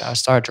 and like I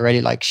started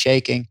already like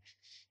shaking.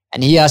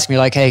 And he asked me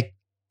like, hey,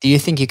 do you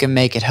think you can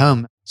make it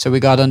home? So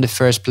we got on the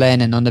first plane,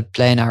 and on the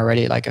plane I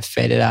already like I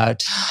faded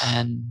out.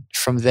 And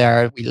from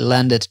there we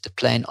landed the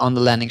plane on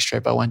the landing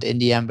strip. I went in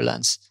the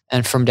ambulance.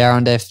 And from there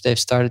on they've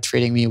started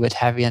treating me with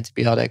heavy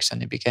antibiotics,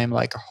 and it became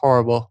like a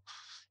horrible,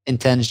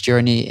 intense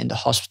journey in the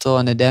hospital,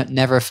 and they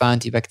never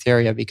found the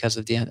bacteria because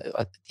of the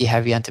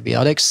heavy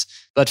antibiotics.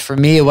 But for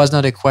me, it was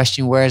not a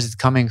question, where is it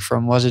coming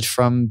from? Was it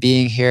from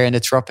being here in the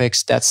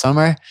tropics that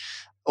summer?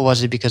 Or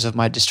was it because of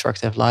my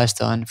destructive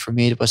lifestyle? And for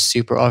me, it was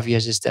super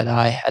obvious is that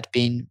I had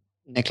been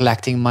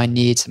neglecting my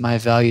needs and my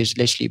values,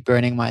 literally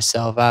burning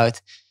myself out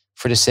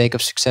for the sake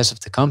of success of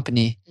the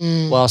company,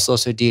 whilst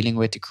also dealing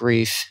with the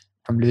grief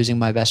from losing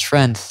my best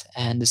friend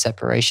and the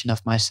separation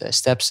of my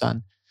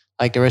stepson.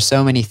 Like there were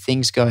so many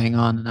things going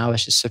on, and I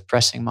was just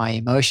suppressing my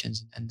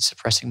emotions and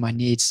suppressing my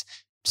needs.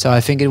 So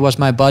I think it was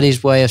my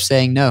body's way of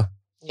saying no.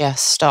 Yeah,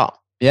 stop.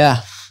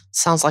 Yeah.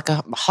 Sounds like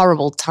a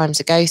horrible time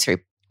to go through.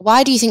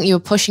 Why do you think you were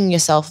pushing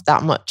yourself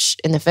that much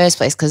in the first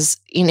place? Because,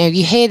 you know,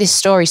 you hear this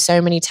story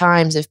so many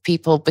times of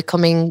people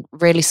becoming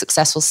really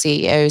successful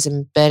CEOs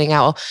and burning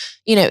out, or,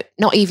 you know,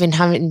 not even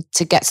having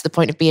to get to the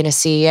point of being a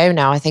CEO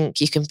now. I think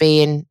you can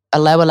be in a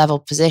lower level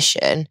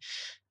position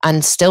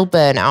and still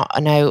burn out. I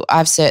know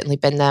I've certainly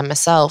been there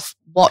myself.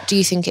 What do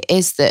you think it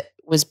is that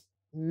was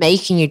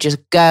making you just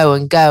go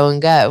and go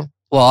and go?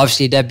 Well,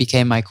 obviously that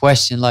became my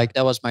question. Like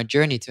that was my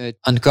journey to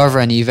uncover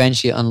and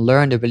eventually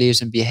unlearn the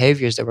beliefs and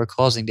behaviors that were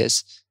causing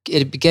this.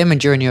 It became a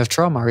journey of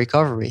trauma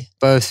recovery,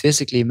 both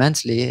physically,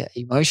 mentally,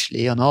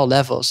 emotionally, on all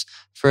levels.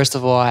 First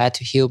of all, I had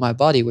to heal my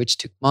body, which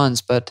took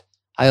months, but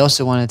I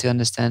also wanted to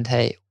understand,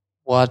 hey,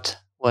 what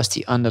was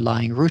the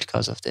underlying root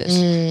cause of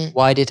this?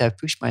 Why did I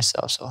push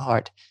myself so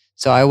hard?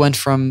 So I went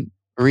from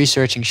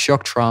researching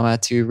shock trauma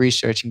to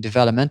researching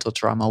developmental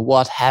trauma.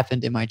 What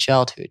happened in my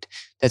childhood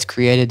that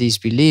created these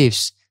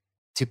beliefs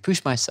to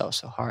push myself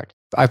so hard?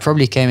 I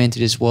probably came into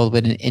this world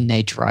with an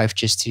innate drive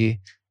just to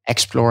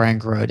explore and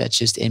grow. That's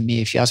just in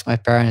me. If you ask my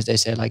parents, they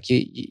say like,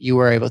 you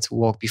were able to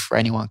walk before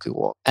anyone could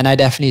walk. And I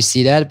definitely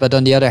see that. But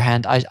on the other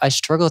hand, I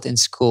struggled in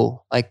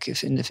school. Like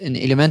in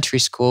elementary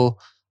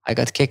school, I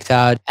got kicked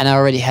out and I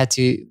already had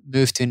to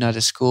move to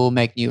another school,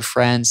 make new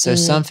friends. So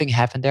something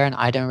happened there and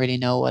I don't really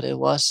know what it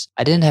was.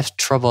 I didn't have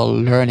trouble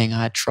learning.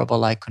 I had trouble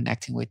like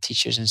connecting with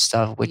teachers and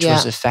stuff, which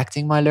was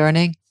affecting my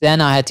learning. Then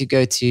I had to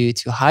go to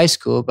high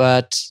school,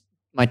 but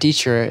my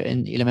teacher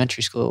in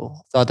elementary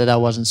school thought that I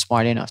wasn't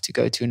smart enough to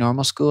go to a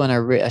normal school. And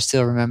I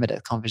still remember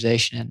that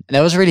conversation. And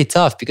that was really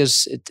tough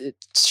because it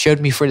showed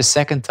me for the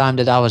second time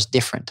that I was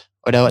different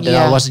or that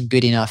I wasn't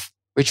good enough,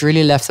 which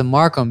really left a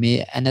mark on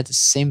me. And at the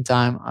same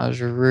time, I was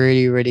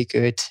really, really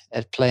good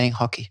at playing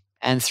hockey.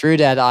 And through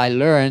that, I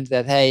learned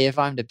that, hey, if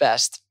I'm the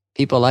best,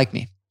 people like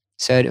me.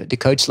 So the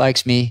coach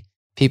likes me,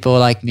 people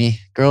like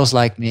me, girls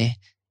like me.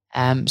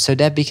 So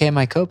that became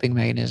my coping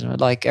mechanism.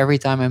 Like every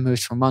time I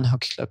moved from one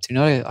hockey club to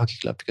another hockey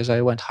club because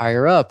I went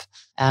higher up,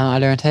 I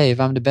learned, hey, if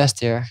I'm the best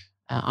here,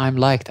 I'm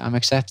liked, I'm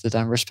accepted,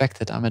 I'm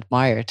respected, I'm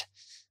admired.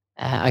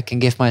 I can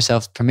give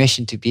myself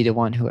permission to be the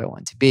one who I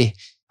want to be.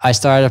 I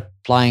started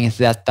applying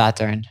that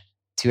pattern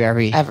to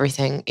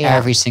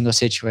every single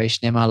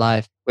situation in my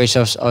life, which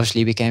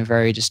obviously became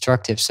very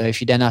destructive. So if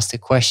you then ask the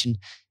question,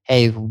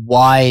 hey,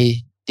 why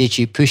did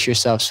you push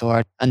yourself so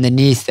hard?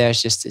 Underneath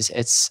there's just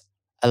it's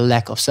a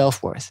lack of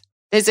self-worth.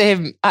 There's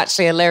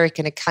actually a lyric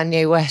in a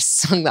Kanye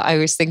West song that I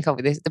always think of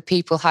with this: the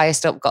people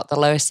highest up got the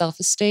lowest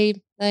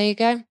self-esteem. There you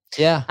go.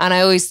 Yeah. And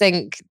I always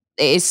think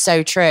it is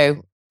so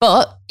true.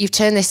 But you've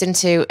turned this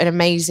into an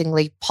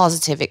amazingly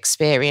positive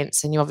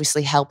experience, and you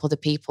obviously help other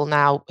people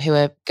now who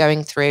are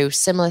going through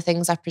similar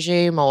things, I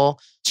presume, or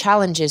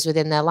challenges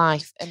within their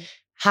life. And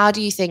how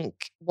do you think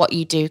what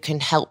you do can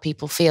help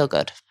people feel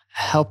good?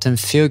 Help them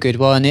feel good.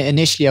 Well,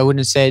 initially, I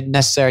wouldn't say it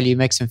necessarily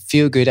makes them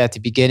feel good at the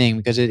beginning,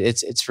 because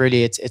it's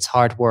really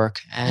hard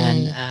work,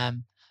 and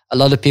a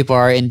lot of people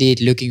are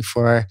indeed looking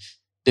for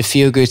the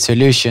feel good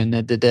solution,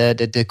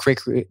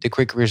 the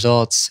quick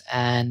results.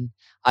 And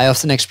I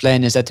often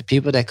explain is that the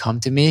people that come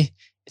to me,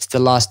 it's the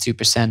last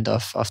 2%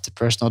 of the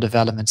personal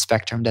development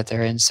spectrum that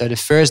they're in. So the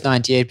first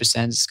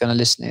 98% is going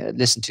to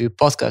listen to a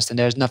podcast, and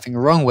there's nothing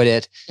wrong with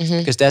it,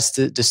 because that's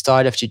the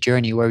start of the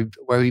journey where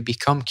we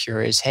become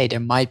curious. Hey,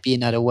 there might be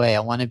another way. I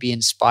want to be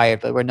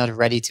inspired, but we're not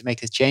ready to make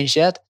the change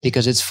yet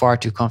because it's far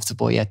too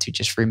comfortable yet to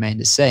just remain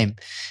the same.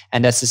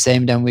 And that's the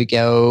same. Then we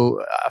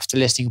go, after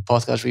listening to a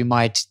podcast, we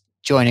might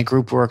join a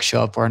group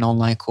workshop or an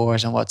online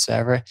course and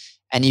whatsoever.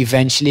 And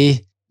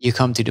eventually you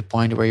come to the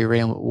point where you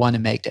really want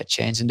to make that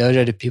change. And those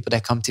are the people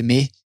that come to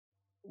me.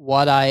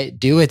 What I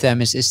do with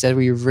them is that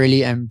we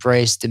really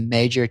embrace the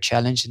major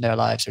challenge in their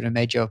lives or the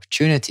major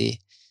opportunity.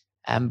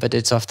 But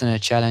it's often a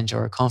challenge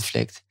or a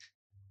conflict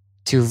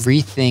to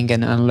rethink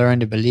and unlearn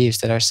the beliefs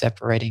that are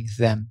separating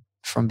them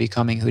from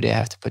becoming who they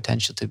have the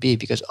potential to be.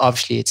 Because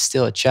obviously it's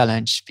still a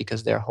challenge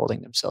because they're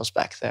holding themselves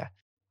back there,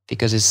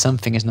 because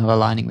something is not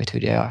aligning with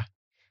who they are.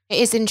 It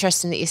is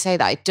interesting that you say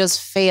that. It does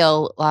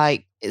feel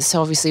like,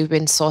 so obviously we've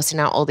been sorting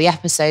out all the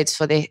episodes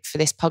for this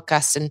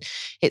podcast, and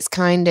it's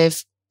kind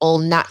of all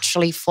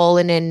naturally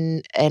fallen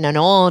in an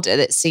order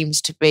that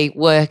seems to be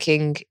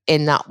working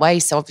in that way.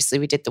 So obviously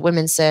we did the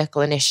women's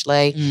circle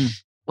initially,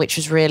 which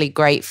was really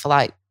great for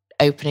like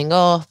opening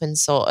up and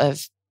sort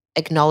of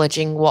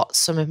acknowledging what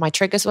some of my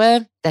triggers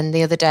were. Then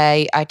the other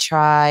day I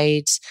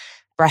tried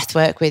breath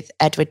work with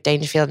Edward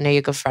Dangerfield. I know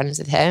you're good friends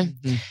with him.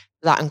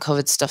 That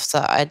uncovered stuff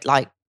that I'd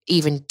like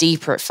even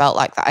deeper. It felt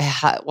like that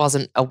I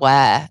wasn't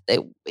aware.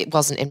 It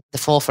wasn't in the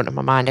forefront of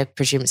my mind. I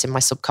presume it's in my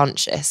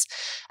subconscious.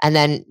 And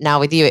then now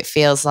with you, it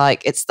feels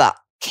like it's that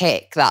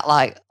kick, that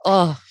like,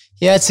 oh.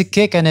 Yeah, it's a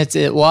kick, and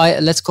why?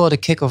 Let's call it a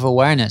kick of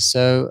awareness.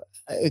 So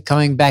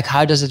coming back,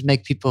 how does it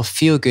make people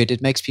feel good?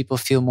 It makes people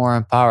feel more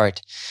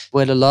empowered.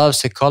 With a lot of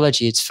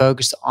psychology, it's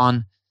focused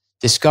on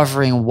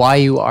discovering why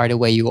you are the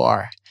way you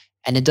are.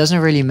 And it doesn't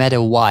really matter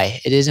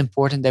why. It is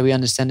important that we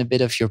understand a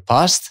bit of your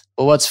past,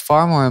 but what's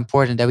far more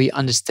important that we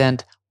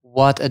understand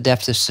what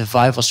adaptive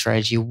survival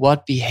strategy,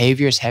 what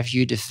behaviors have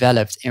you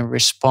developed in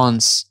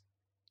response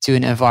to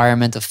an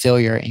environment of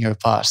failure in your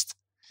past.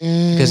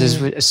 Because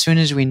as soon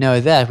as we know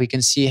that, we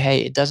can see,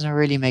 hey, it doesn't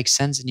really make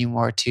sense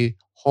anymore to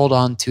hold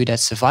on to that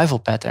survival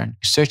pattern,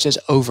 such as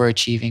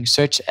overachieving,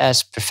 such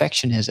as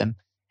perfectionism.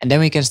 And then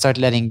we can start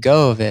letting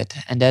go of it.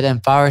 And that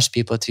empowers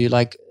people to,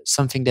 like,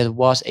 something that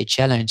was a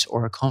challenge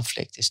or a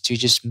conflict is to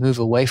just move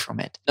away from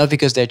it. Not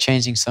because they're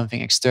changing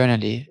something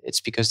externally. It's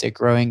because they're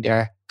growing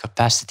their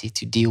capacity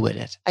to deal with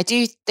it. I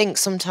do think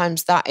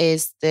sometimes that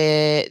is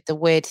the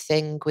weird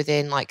thing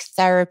within like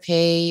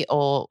therapy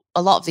or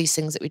a lot of these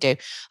things that we do.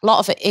 A lot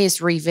of it is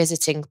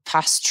revisiting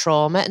past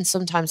trauma. And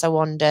sometimes I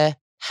wonder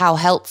how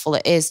helpful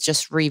it is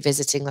just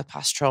revisiting the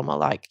past trauma.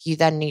 Like, you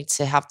then need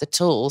to have the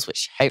tools,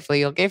 which hopefully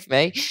you'll give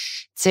me,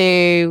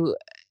 to,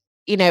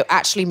 you know,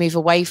 actually move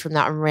away from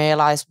that and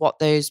realize what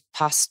those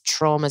past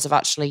traumas have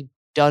actually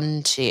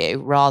done to you,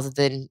 rather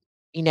than,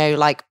 you know,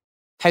 like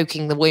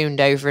poking the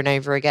wound over and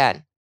over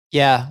again.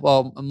 Yeah,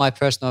 well, my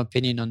personal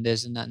opinion on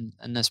this,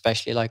 and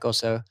especially like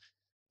also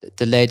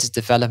the latest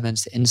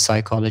developments in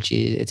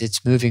psychology,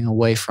 it's moving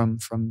away from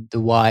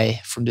the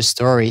why, from the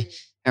story,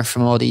 and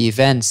from all the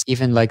events.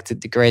 Even like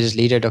the greatest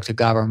leader, Dr.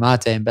 Gabor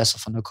Mate and Bessel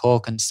van der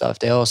Kolk and stuff,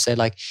 they all say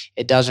like,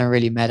 it doesn't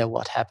really matter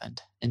what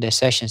happened in their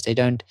sessions. They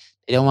don't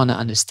want to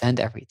understand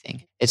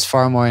everything. It's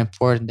far more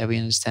important that we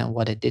understand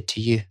what it did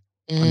to you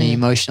on the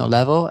emotional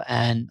level,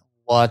 and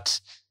what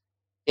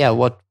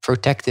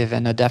protective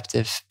and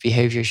adaptive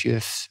behaviors you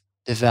have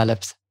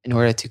developed in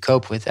order to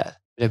cope with that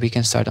we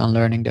can start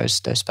unlearning those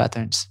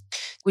patterns.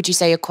 Would you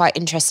say you're quite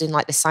interested in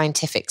like the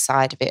scientific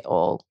side of it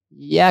all?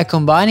 Yeah,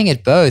 combining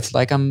it both.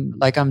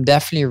 I'm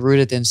definitely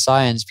rooted in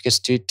science, because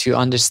to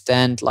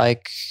understand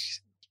like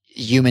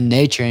human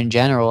nature in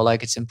general,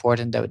 like it's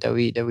important that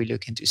we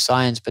look into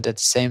science. But at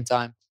the same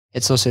time,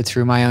 it's also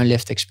through my own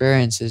lived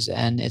experiences,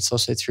 and it's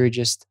also through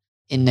just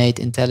innate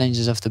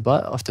intelligence of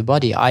the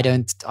body. I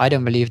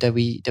don't believe that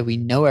we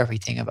know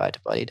everything about the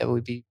body.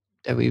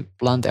 That we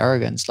blunt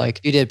arrogance.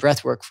 Like you did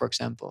breath work, for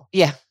example.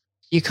 Yeah.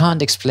 You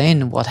can't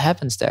explain what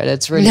happens there.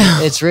 It's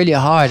really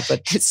hard,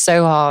 but it's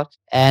so hard.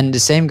 And the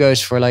same goes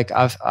for like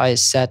I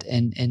sat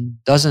in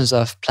dozens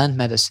of plant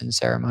medicine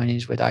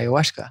ceremonies with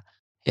ayahuasca.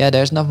 Yeah,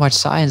 there's not much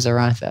science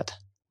around that.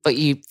 But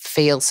you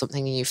feel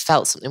something and you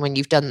felt something when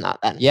you've done that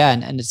then. Yeah,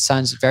 and it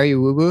sounds very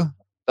woo-woo,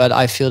 but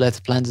I feel that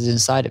the plant is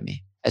inside of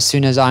me. As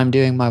soon as I'm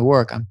doing my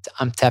work,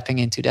 I'm tapping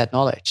into that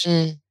knowledge.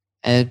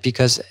 And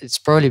it's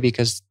probably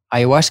because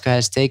ayahuasca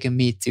has taken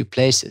me to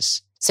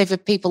places. So for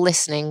people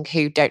listening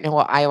who don't know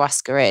what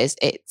ayahuasca is,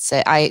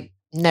 I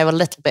know a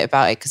little bit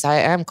about it because I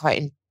am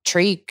quite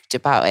intrigued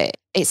about it.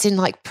 It's in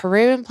like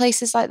Peru and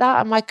places like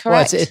that. Am I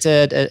correct? Well,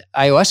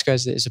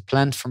 ayahuasca is a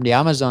plant from the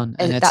Amazon,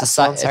 and it's a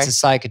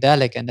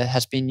psychedelic, and it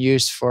has been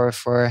used for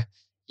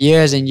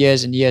years and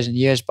years and years and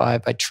years by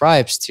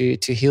tribes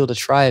to heal the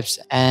tribes.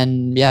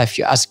 And yeah, if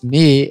you ask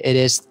me, it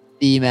is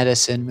the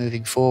medicine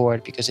moving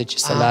forward because it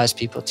just allows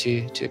people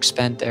to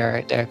expand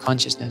their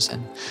consciousness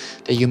and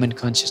the human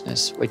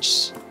consciousness,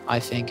 which I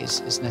think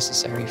is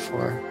necessary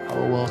for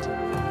our world.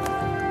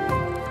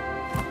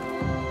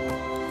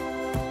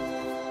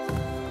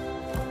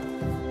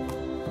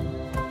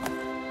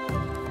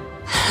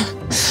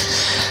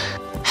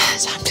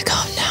 Time to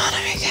calm down.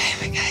 I'm okay.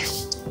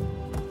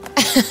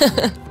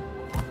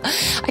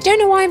 I don't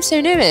know why I'm so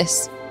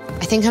nervous.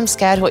 I think I'm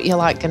scared what you're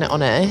like going to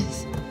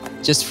unearth.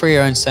 Just for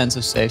your own sense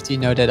of safety,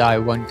 know that I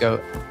won't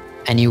go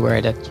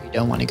anywhere that you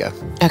don't want to go.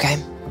 Okay.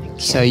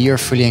 So you're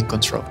fully in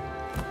control.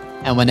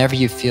 And whenever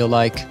you feel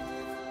like,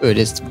 oh,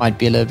 this might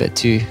be a little bit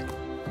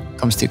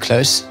comes too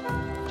close,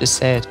 just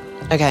say it.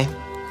 Okay.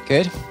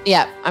 Good?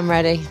 Yeah, I'm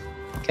ready.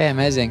 Okay,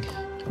 amazing.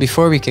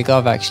 Before we kick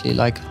off, actually,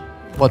 like,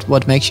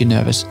 what makes you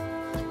nervous?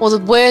 Well, the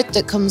word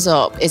that comes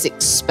up is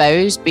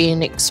exposed,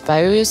 being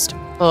exposed.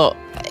 But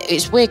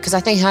it's weird because I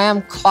think I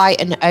am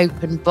quite an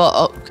open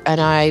book and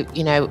I,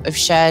 have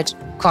shared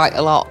quite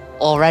a lot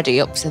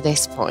already up to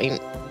this point.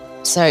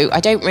 So I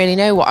don't really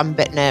know what I'm a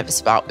bit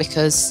nervous about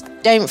because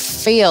I don't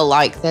feel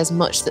like there's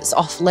much that's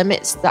off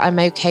limits that I'm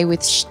okay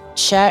with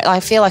share. I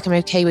feel like I'm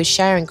okay with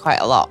sharing quite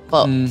a lot,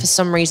 but for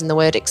some reason the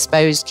word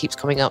exposed keeps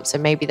coming up. So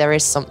maybe there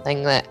is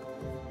something that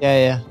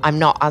I'm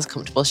not as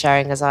comfortable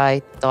sharing as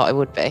I thought I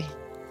would be.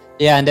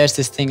 Yeah, and there's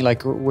this thing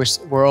like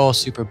we're all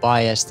super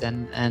biased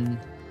and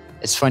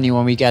it's funny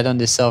when we get on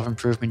this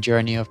self-improvement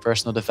journey of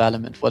personal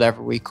development,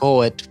 whatever we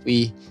call it,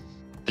 we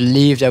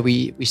believe that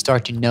we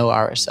start to know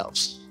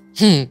ourselves.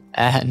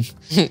 And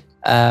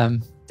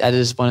that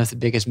is one of the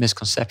biggest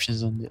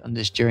misconceptions on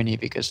this journey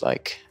because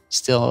like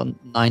still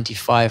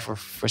 95 or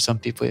for some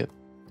people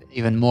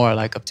even more,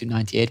 like up to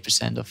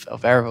 98%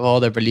 of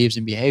all their beliefs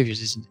and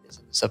behaviors is in the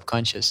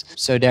subconscious.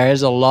 So there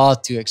is a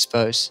lot to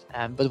expose,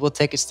 but we'll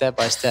take it step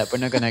by step. We're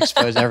not going to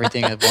expose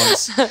everything at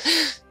once.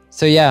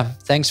 So yeah,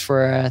 thanks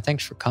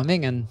for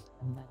coming and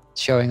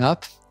showing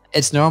up.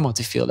 It's normal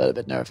to feel a little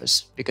bit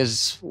nervous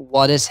because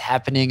what is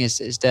happening is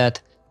that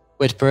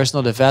with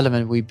personal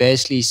development, we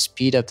basically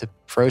speed up the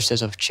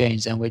process of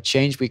change. And with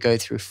change, we go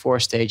through 4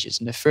 stages.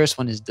 And the first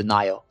one is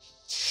denial.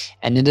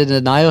 And in the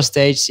denial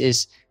stage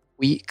is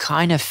we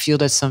kind of feel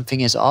that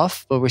something is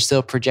off, but we're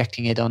still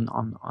projecting it on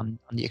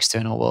the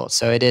external world.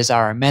 So it is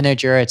our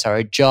manager, it's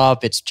our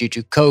job, it's due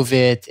to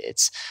COVID,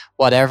 it's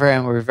whatever.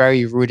 And we're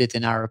very rooted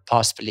in our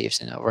past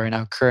beliefs or in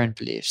our current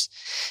beliefs.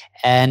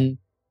 And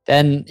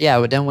then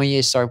when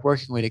you start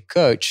working with a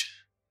coach,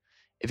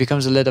 it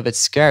becomes a little bit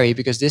scary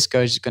because this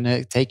coach is going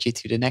to take you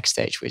to the next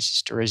stage, which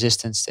is the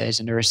resistance stage.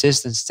 And the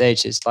resistance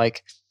stage is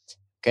like,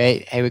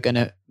 okay, hey, we're going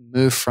to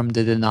move from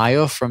the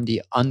denial, from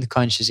the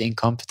unconscious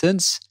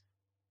incompetence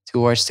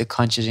towards the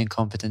conscious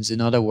incompetence. In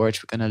other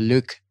words, we're going to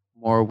look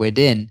more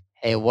within.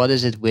 Hey, what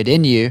is it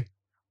within you?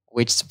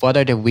 What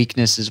are the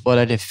weaknesses? What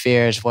are the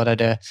fears? What are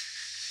the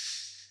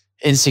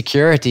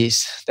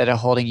insecurities that are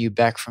holding you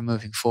back from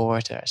moving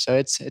forward there? So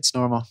it's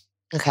normal.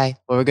 Okay.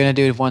 But we're going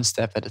to do it one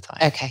step at a time.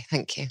 Okay,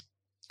 thank you.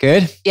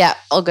 Good? Yeah,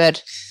 all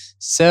good.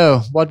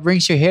 So what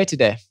brings you here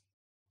today?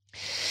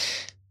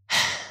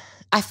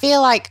 I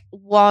feel like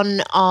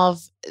one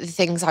of the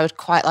things I would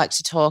quite like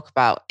to talk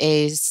about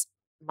is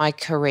my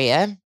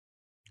career.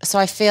 So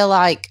I feel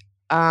like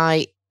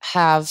I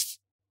can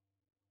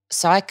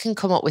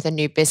come up with a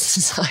new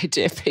business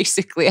idea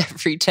basically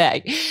every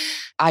day.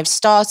 I've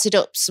started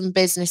up some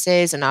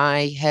businesses and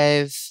I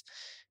have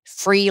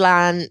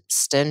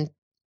freelanced and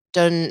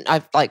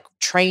I've like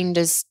trained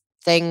as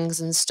things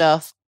and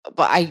stuff,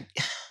 but I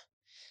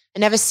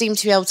never seem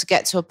to be able to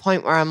get to a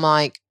point where I'm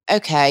like,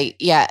 okay,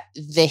 yeah,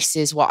 this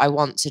is what I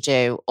want to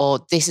do, or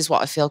this is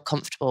what I feel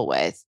comfortable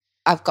with.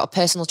 I've got a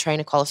personal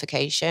trainer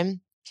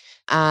qualification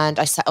and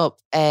I set up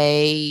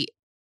a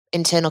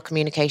internal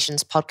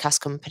communications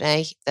podcast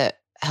company that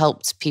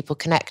helped people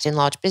connect in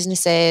large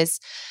businesses.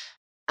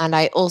 And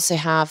I also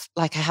have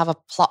a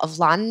plot of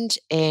land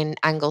in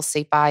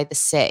Anglesey by the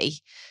sea.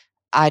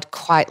 I'd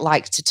quite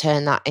like to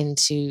turn that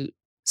into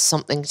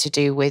something to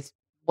do with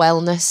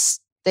wellness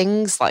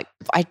things. Like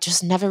I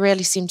just never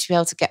really seem to be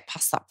able to get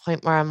past that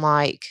point where I'm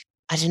like,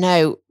 I don't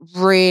know,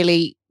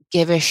 really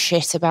give a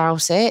shit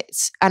about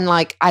it. And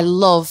like, I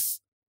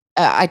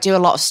do a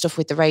lot of stuff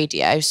with the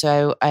radio.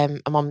 So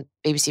I'm on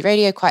BBC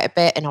Radio quite a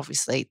bit and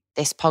obviously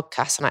this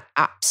podcast, and I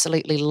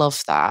absolutely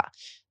love that.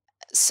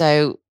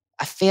 So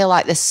I feel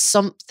like there's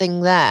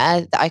something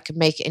there that I could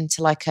make it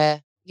into like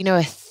a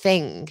a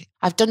thing.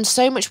 I've done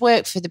so much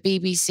work for the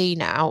BBC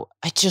now.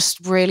 I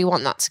just really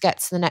want that to get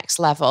to the next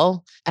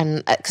level.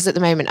 And because at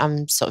the moment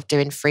I'm sort of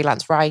doing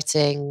freelance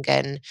writing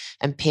and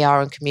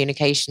PR and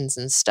communications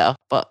and stuff,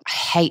 but I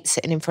hate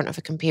sitting in front of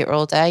a computer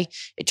all day.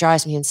 It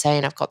drives me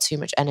insane. I've got too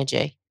much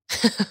energy.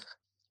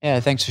 Yeah,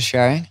 thanks for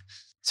sharing.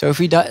 So if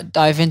we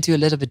dive into a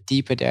little bit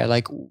deeper there,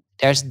 like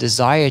there's a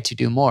desire to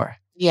do more.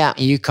 Yeah.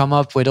 And you come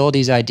up with all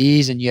these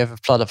ideas and you have a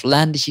plot of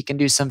land that you can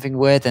do something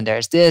with, and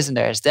there's this and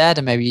there's that,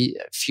 and maybe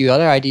a few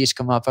other ideas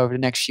come up over the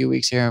next few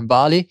weeks here in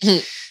Bali.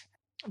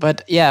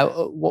 But yeah,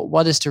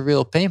 what is the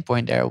real pain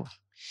point there?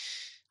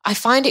 I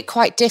find it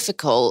quite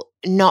difficult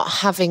not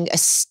having a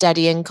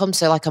steady income,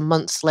 so like a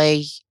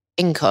monthly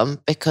income,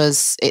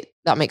 because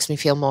that makes me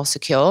feel more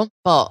secure.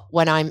 But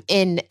when I'm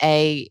in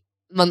a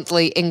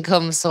monthly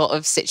income sort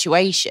of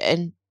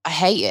situation, I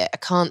hate it. I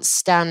can't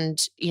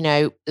stand,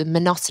 the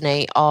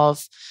monotony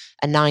of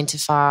a 9 to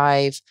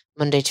 5,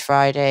 Monday to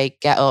Friday,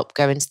 get up,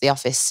 go into the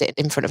office, sit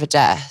in front of a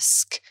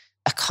desk.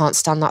 I can't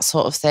stand that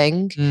sort of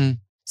thing.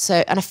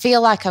 So, and I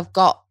feel like I've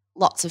got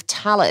lots of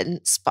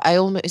talents, but I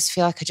almost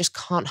feel like I just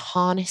can't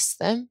harness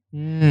them.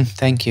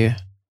 Thank you.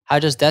 How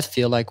does that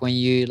feel like when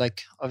you,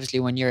 obviously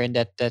when you're in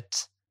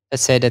that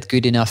let's say that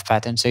good enough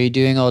pattern? So you're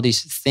doing all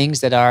these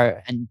things that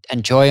are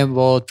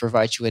enjoyable, it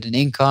provides you with an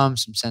income,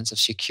 some sense of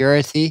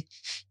security.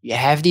 You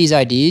have these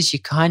ideas, you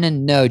kind of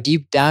know,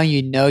 deep down,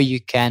 you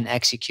can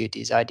execute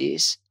these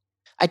ideas.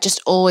 I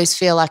just always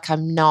feel like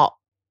I'm not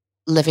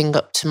living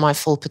up to my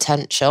full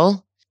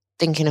potential.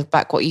 Thinking of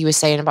back what you were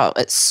saying about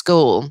at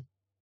school,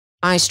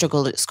 I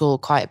struggled at school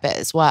quite a bit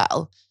as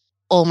well.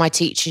 All my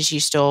teachers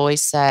used to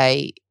always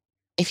say,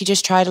 if you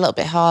just tried a little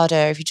bit harder,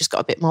 if you just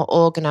got a bit more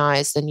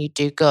organised, then you'd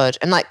do good.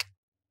 And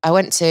I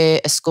went to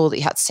a school that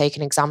you had to take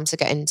an exam to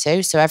get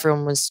into. So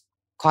everyone was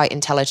quite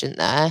intelligent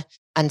there.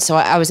 And so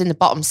I was in the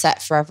bottom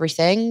set for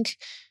everything.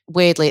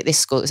 Weirdly, at this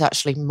school, it was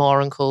actually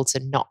more uncool to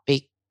not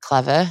be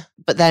clever.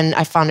 But then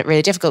I found it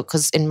really difficult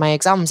because in my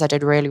exams, I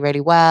did really, really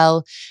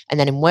well. And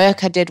then in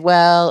work, I did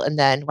well. And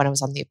then when I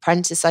was on The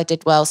Apprentice, I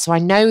did well. So I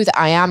know that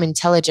I am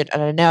intelligent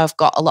and I know I've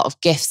got a lot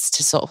of gifts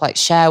to sort of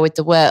share with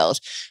the world.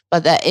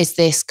 But there is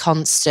this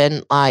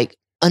constant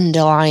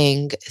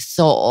underlying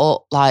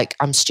thought,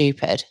 I'm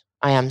stupid.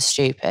 I am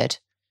stupid.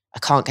 I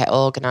can't get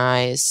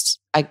organised.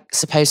 I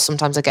suppose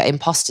sometimes I get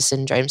imposter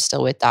syndrome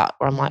still with that,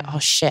 where I'm like, oh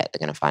shit, they're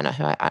going to find out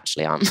who I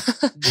actually am.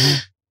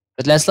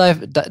 But let's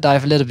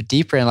dive a little bit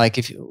deeper in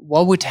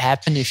what would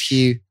happen if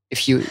you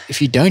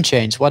don't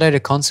change? What are the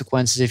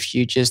consequences if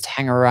you just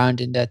hang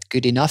around in that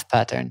good enough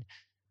pattern?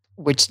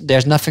 Which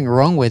there's nothing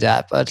wrong with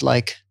that, but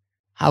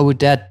how would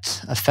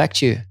that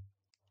affect you?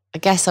 I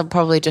guess I'd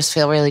probably just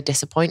feel really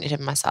disappointed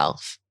in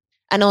myself.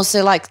 And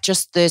also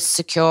just the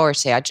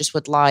security. I just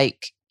would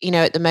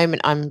at the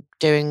moment I'm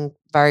doing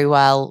very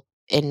well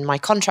in my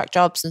contract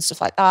jobs and stuff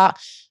like that.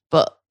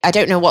 But I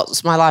don't know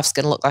what my life's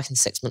going to look like in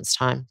 6 months'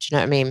 time. Do you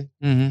know what I mean?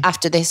 Mm-hmm.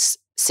 After this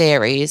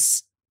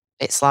series,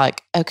 it's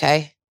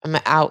okay, I'm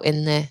out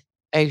in the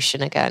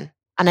ocean again.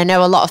 And I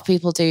know a lot of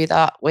people do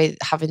that with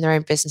having their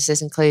own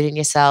businesses, including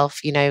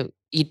yourself. You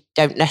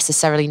don't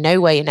necessarily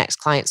know where your next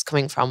client's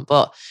coming from,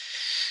 but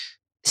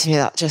to me,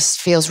 that just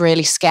feels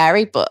really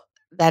scary. But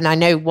then I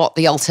know what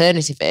the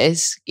alternative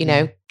is,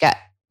 get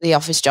the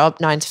office job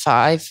 9 to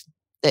 5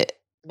 that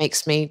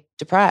makes me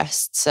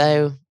depressed.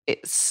 So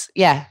it's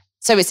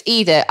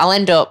either I'll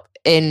end up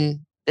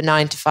in the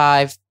 9 to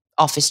 5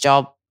 office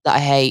job that I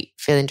hate,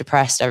 feeling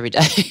depressed every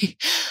day,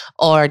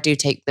 or I do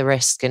take the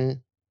risk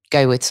and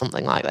go with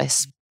something like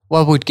this.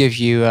 What would give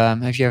you,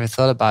 have you ever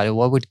thought about it?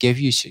 What would give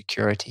you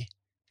security?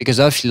 Because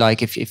obviously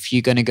if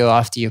you're going to go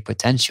after your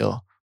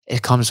potential,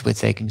 it comes with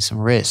taking some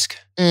risk.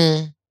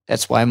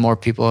 That's why more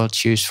people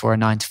choose for a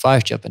 9 to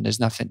 5 job, and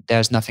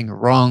there's nothing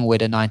wrong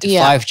with a 9 to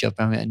 5 job.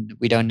 And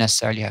we don't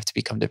necessarily have to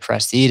become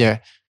depressed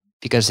either,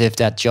 because if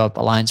that job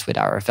aligns with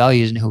our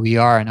values and who we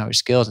are and our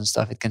skills and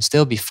stuff, it can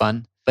still be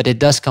fun. But it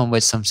does come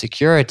with some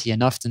security,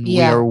 and often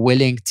we are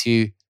willing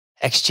to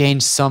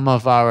exchange some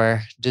of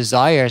our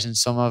desires and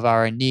some of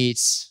our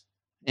needs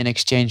in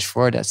exchange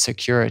for that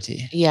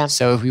security. Yeah.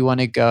 So if we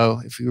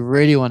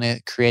really want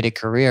to create a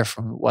career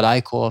from what I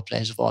call a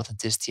place of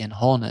authenticity and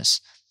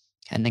wholeness,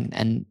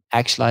 and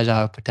actualize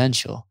our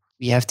potential,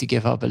 we have to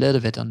give up a little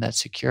bit on that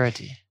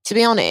security. To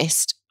be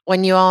honest,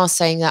 when you are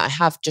saying that, I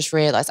have just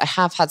realized I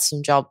have had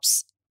some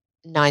jobs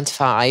 9 to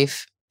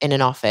 5 in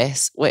an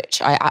office,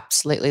 which I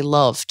absolutely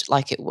loved.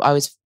 I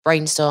was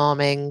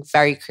brainstorming,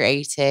 very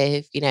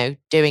creative,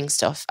 doing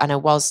stuff. And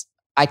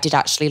I did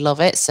actually love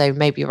it. So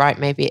maybe you're right.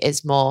 Maybe it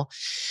is more,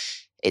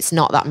 it's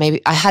not that.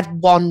 Maybe I had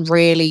one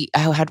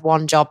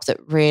job that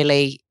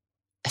really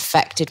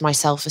affected my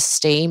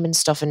self-esteem and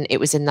stuff. And it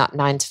was in that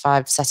 9 to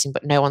 5 setting,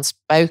 but no one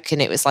spoke.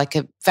 And it was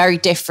a very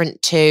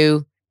different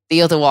to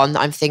the other one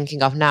that I'm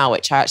thinking of now,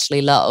 which I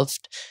actually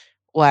loved.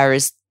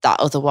 Whereas that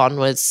other one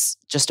was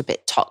just a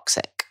bit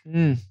toxic.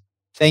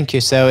 Thank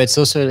you. So it's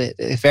also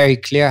very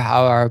clear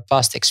how our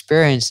past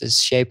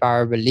experiences shape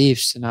our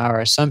beliefs and our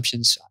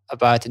assumptions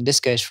about, in this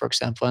case, for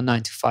example, a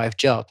 9 to 5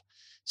 job.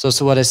 It's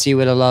also what I see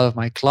with a lot of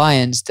my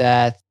clients,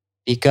 that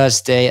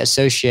because they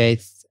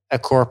associate a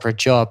corporate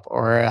job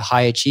or a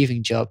high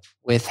achieving job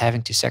with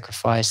having to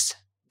sacrifice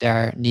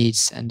their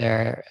needs and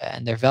their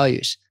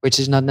values, which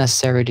is not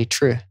necessarily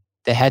true.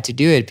 They had to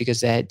do it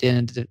because they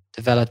didn't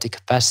develop the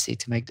capacity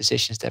to make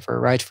decisions that were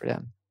right for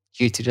them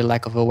due to the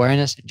lack of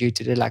awareness and due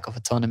to the lack of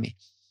autonomy.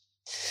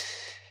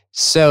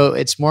 So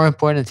it's more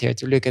important here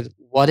to look at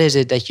what is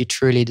it that you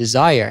truly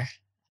desire.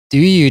 Do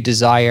you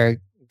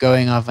desire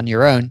going off on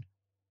your own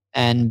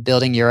and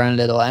building your own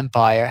little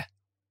empire?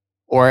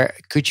 Or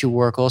could you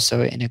work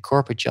also in a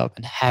corporate job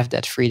and have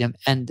that freedom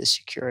and the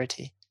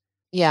security?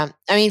 Yeah.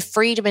 I mean,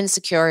 freedom and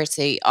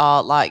security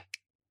are like,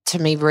 to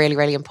me, really,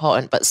 really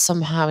important. But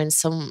somehow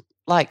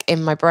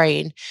in my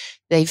brain,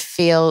 they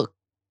feel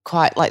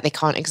quite like they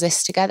can't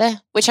exist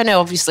together, which I know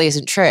obviously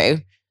isn't true.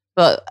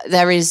 But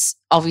there is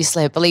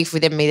obviously a belief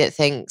within me that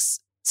thinks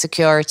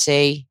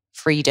security,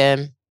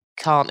 freedom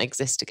can't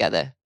exist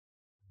together.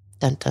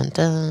 Dun, dun,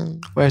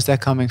 dun. Where's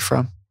that coming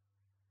from?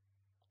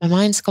 My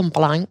mind's gone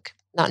blank.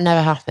 That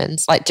never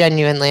happens. Like,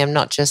 genuinely, I'm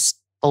not just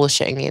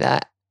bullshitting you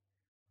there.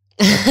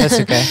 That's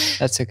okay.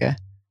 That's okay.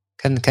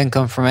 Can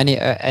come from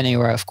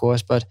anywhere, of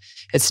course, but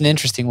it's an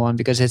interesting one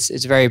because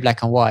it's very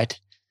black and white.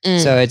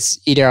 So it's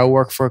either I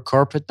work for a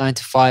corporate 9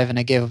 to 5 and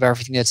I give up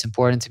everything that's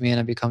important to me and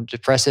I become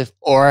depressive,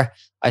 or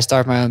I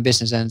start my own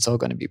business and it's all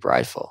going to be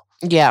brideful.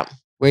 Yeah.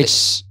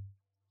 Which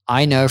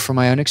I know from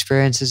my own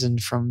experiences and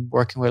from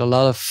working with a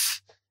lot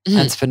of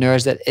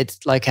entrepreneurs that it's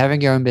like having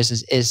your own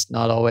business is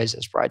not always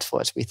as brideful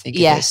as we think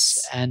it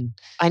is. And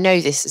I know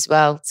this as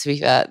well, to be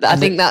fair. I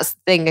think that's the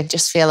thing. I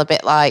just feel a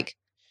bit like,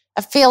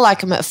 I feel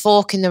like I'm at a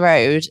fork in the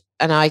road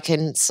and I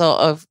can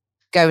sort of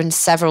go in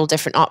several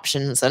different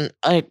options and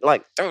I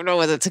don't know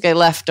whether to go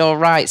left or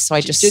right. So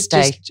I just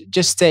stay.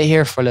 Just stay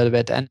here for a little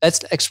bit and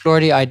let's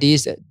explore the idea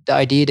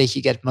that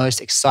you get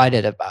most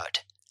excited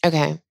about.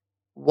 Okay.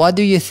 What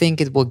do you think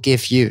it will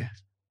give you?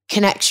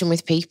 Connection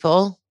with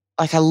people.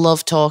 Like, I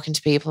love talking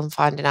to people and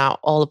finding out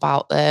all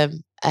about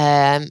them.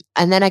 And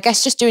then I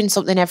guess just doing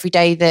something every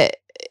day that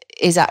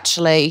is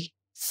actually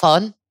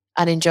fun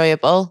and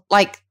enjoyable.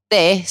 Like,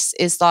 this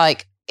is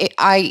like,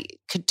 I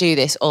could do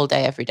this all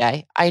day, every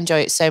day. I enjoy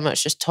it so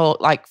much, just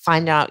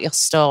finding out your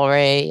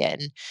story.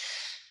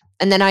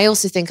 And then I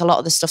also think a lot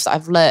of the stuff that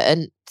I've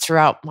learned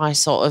throughout my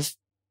sort of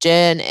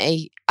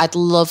journey, I'd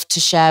love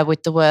to share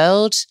with the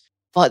world.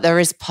 But there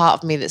is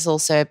part of me that's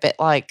also a bit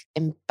like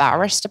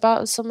embarrassed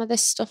about some of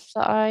this stuff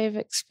that I've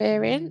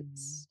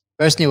experienced.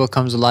 Personally, what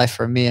comes alive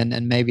for me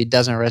and maybe it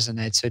doesn't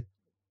resonate. So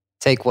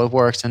take what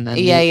works and then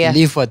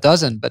leave what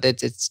doesn't. But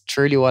it's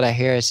truly what I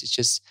hear is it's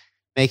just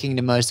making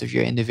the most of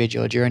your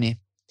individual journey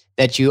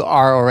that you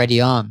are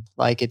already on.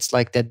 Like, it's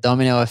like that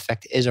domino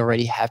effect is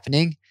already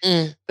happening,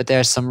 but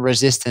there's some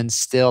resistance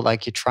still,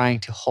 like you're trying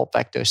to hold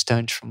back those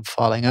stones from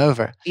falling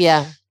over.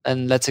 Yeah.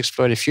 And let's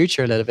explore the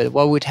future a little bit.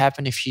 What would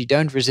happen if you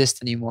don't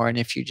resist anymore and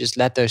if you just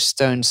let those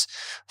stones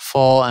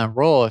fall and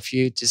roll, if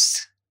you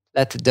just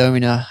let the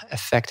domino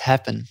effect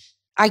happen?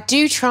 I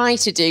do try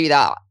to do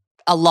that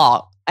a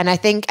lot. And I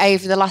think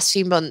over the last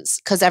few months,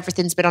 because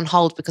everything's been on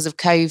hold because of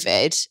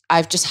COVID,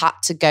 I've just had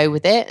to go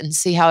with it and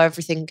see how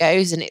everything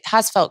goes. And it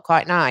has felt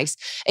quite nice.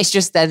 It's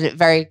just then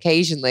very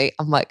occasionally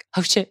I'm like,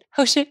 oh shit,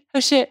 oh shit, oh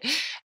shit.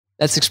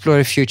 Let's explore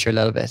the future a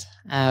little bit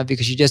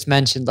because you just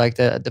mentioned like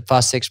the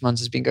past 6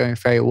 months has been going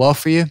very well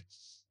for you.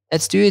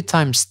 Let's do it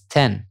times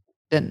 10.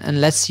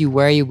 And let's see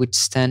where you would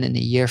stand in a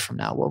year from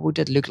now. What would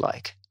that look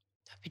like?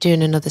 I'll be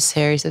doing another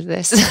series of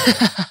this.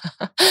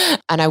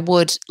 And I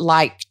would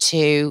like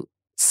to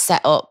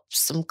set up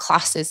some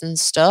classes and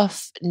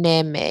stuff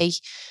near me.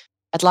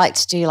 I'd like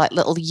to do like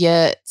little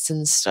yurts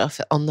and stuff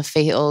on the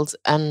field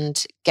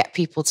and get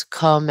people to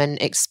come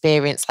and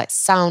experience like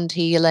sound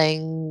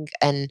healing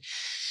and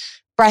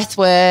breath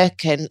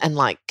work and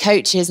like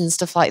coaches and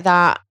stuff like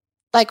that.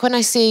 Like, when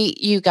I see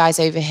you guys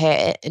over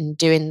here and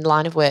doing the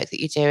line of work that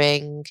you're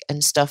doing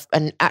and stuff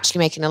and actually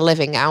making a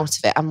living out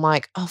of it, I'm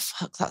like, oh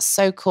fuck, that's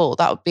so cool.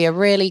 That would be a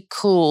really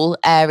cool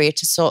area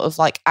to sort of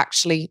like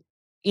actually,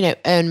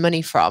 earn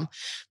money from.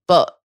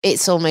 But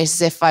it's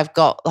almost as if I've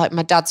got like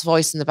my dad's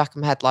voice in the back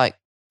of my head, like,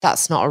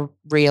 that's not a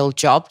real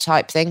job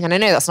type thing. And I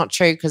know that's not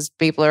true because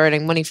people are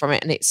earning money from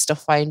it and it's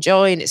stuff I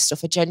enjoy and it's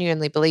stuff I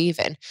genuinely believe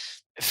in.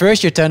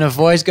 First, your tone of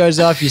voice goes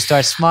up, you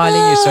start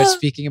smiling, you start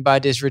speaking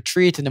about this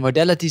retreat and the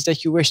modalities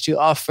that you wish to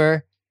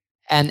offer.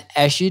 And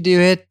as you do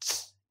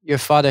it, your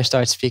father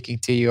starts speaking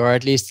to you, or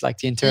at least like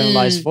the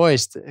internalized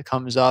voice that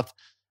comes up,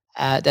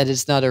 that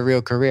it's not a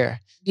real career.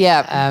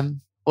 Yeah.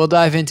 We'll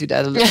dive into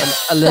that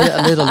a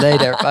little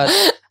later.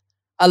 But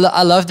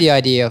I love the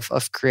idea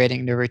of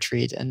creating the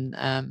retreat, and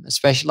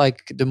especially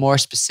like the more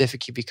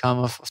specific you become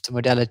of the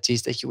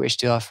modalities that you wish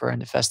to offer in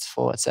the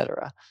festival,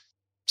 etc.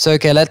 So,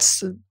 okay,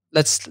 let's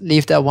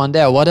leave that one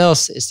there. What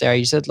else is there?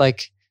 You said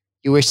like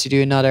you wish to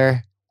do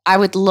another. I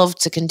would love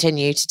to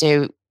continue to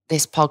do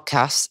this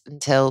podcast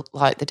until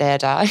like the day I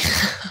die.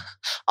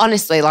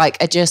 Honestly, like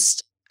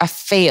I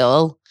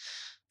feel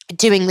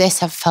doing this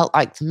have felt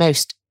like the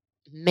most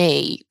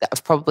me that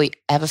I've probably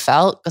ever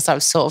felt, because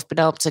I've sort of been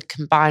able to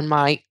combine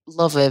my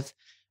love of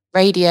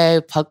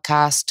radio,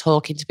 podcast,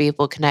 talking to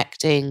people,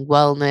 connecting,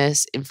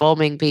 wellness,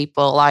 informing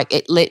people. Like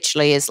it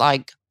literally is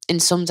like,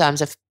 and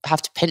sometimes I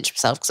have to pinch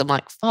myself because I'm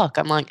like, fuck,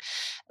 I'm like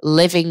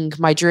living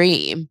my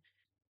dream.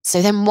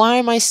 So then why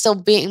am I still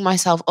beating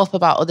myself up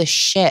about other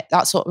shit?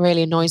 That's what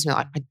really annoys me.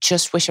 Like, I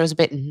just wish I was a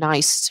bit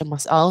nice to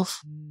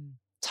myself.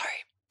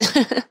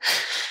 Sorry.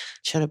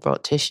 Should have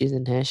brought tissues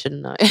in here,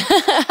 shouldn't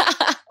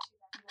I?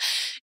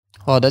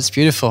 Well, that's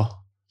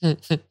beautiful.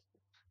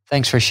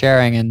 Thanks for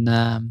sharing.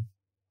 And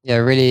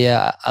really,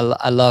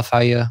 I love how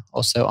you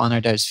also honor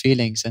those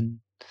feelings. And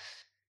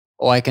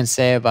all I can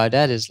say about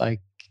that is like,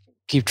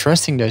 keep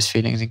trusting those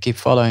feelings and keep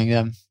following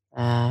them.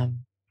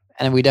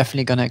 And we're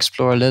definitely going to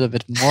explore a little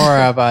bit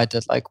more about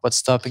it, like what's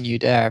stopping you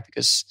there,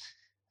 because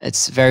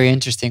it's very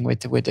interesting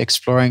with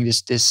exploring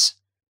this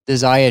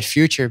desired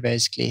future,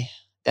 basically.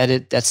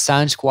 That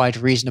sounds quite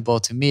reasonable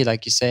to me.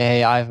 Like you say,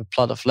 hey, I have a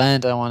plot of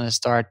land. I want to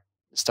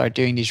start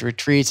doing these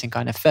retreats and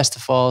kind of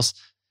festivals.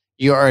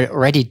 You are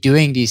already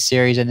doing these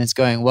series and it's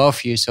going well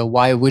for you. So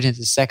why wouldn't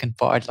the second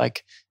part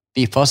like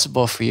be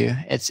possible for you?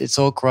 It's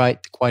all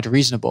quite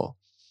reasonable.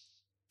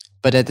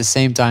 But at the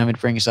same time,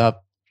 it brings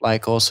up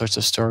like all sorts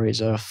of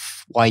stories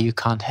of why you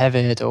can't have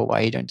it, or why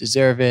you don't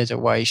deserve it, or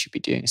why you should be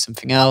doing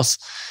something else.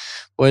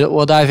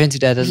 We'll dive into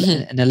that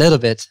in a little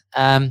bit.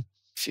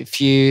 If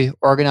you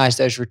organize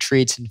those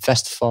retreats and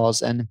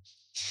festivals, and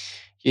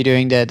you're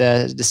doing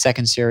the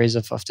second series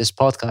of this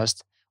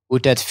podcast,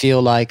 would that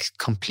feel like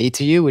complete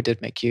to you? Would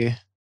it make you?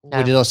 No.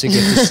 Would it also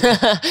give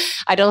this?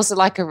 I'd also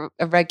like a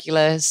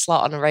regular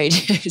slot on a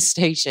radio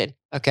station.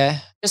 Okay.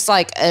 Just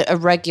like a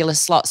regular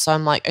slot. So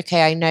I'm like,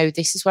 okay, I know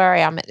this is where I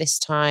am at this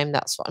time.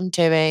 That's what I'm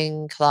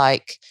doing.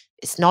 Like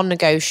it's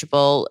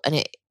non-negotiable.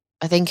 And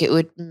I think it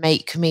would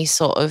make me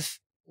sort of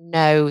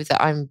know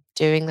that I'm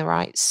doing the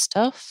right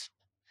stuff.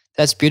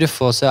 That's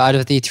beautiful. So out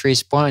of the 3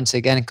 points,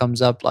 again, it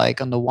comes up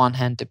like on the one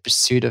hand, the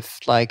pursuit of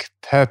like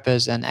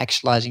purpose and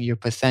actualizing your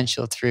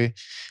potential through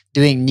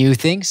doing new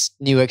things,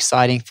 new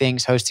exciting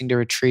things, hosting the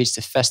retreats,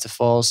 the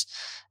festivals,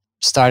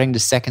 starting the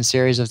second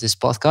series of this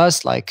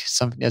podcast, like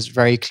something that's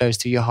very close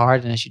to your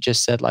heart. And as you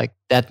just said, like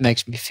that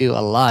makes me feel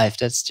alive.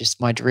 That's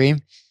just my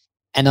dream.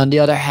 And on the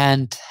other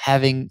hand,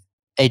 having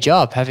a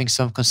job, having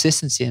some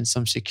consistency and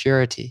some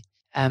security.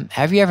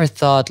 Have you ever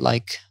thought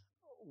like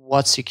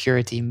what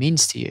security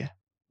means to you?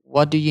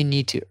 What do you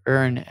need to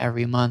earn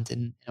every month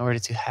in order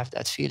to have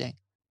that feeling?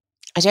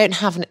 I don't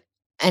have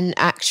an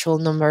actual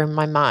number in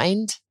my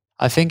mind.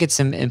 I think it's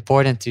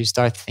important to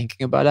start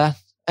thinking about that.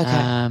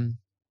 Okay.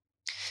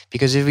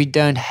 Because if we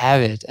don't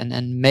have it,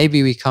 and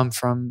maybe we come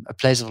from a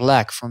place of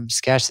lack, from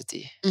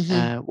scarcity.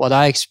 Mm-hmm. What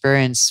I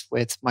experience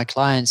with my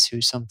clients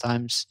who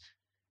sometimes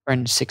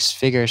earn 6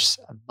 figures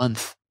a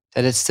month,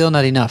 that it's still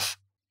not enough.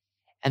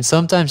 And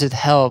sometimes it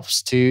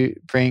helps to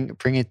bring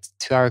it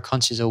to our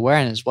conscious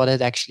awareness, what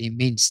it actually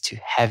means to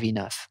have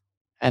enough.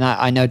 And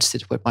I noticed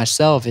it with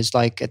myself. It's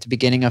like at the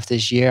beginning of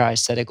this year, I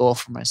set a goal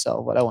for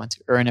myself, what I want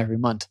to earn every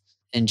month.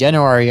 In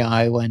January,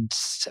 I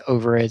went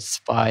over it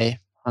by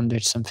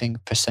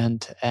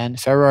 100-something%, and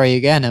February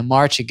again, and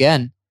March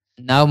again.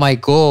 Now my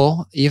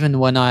goal, even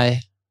when I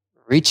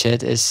reach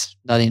it, is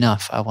not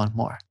enough. I want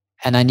more.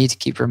 And I need to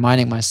keep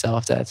reminding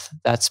myself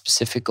that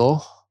specific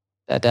goal,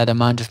 that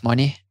amount of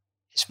money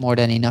is more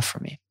than enough for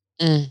me.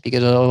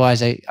 Because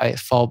otherwise I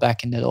fall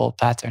back in that old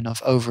pattern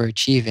of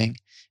overachieving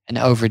and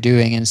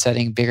overdoing and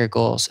setting bigger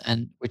goals,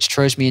 and which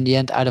throws me in the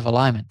end out of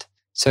alignment.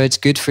 So it's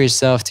good for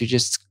yourself to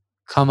just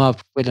come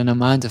up with an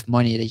amount of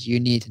money that you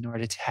need in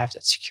order to have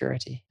that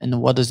security.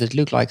 And what does it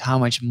look like? How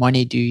much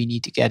money do you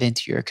need to get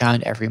into your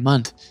account every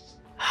month?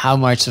 How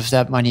much of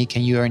that money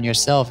can you earn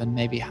yourself? And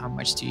maybe how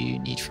much do you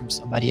need from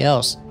somebody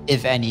else,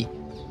 if any?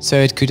 So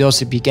it could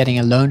also be getting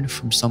a loan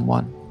from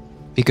someone,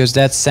 because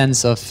that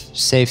sense of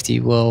safety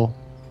will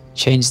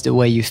change the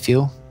way you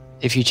feel.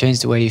 If you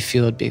change the way you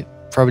feel, it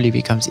probably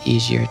becomes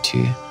easier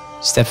to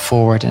step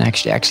forward and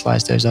actually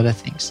actualize those other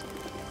things.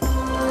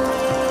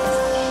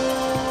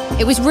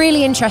 It was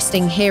really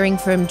interesting hearing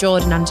from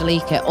Jord and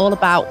Angelika all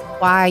about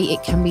why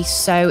it can be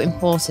so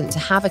important to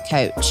have a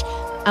coach,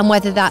 and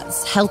whether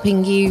that's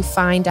helping you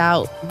find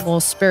out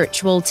more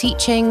spiritual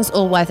teachings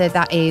or whether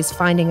that is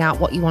finding out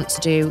what you want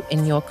to do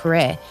in your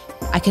career.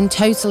 I can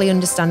totally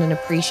understand and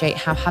appreciate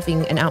how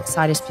having an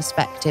outsider's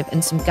perspective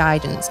and some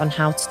guidance on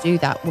how to do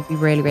that would be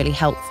really, really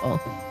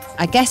helpful.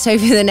 I guess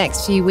over the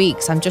next few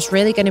weeks, I'm just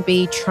really going to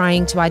be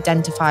trying to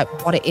identify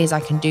what it is I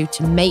can do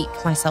to make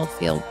myself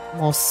feel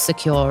more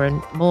secure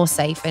and more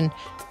safe, and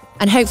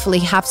hopefully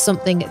have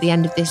something at the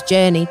end of this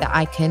journey that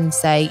I can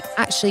say,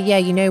 actually, yeah,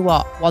 you know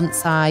what?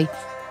 Once I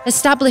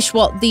establish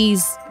what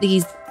these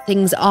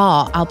things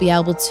are, I'll be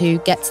able to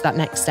get to that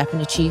next step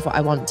and achieve what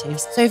I want to.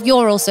 So if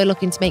you're also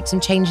looking to make some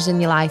changes in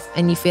your life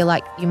and you feel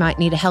like you might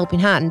need a helping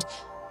hand,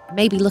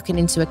 maybe looking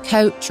into a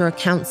coach or a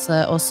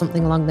counsellor or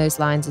something along those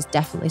lines is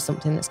definitely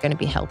something that's going to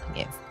be helping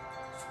you.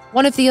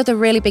 One of the other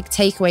really big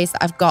takeaways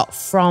that I've got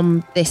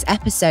from this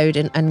episode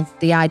and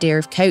the idea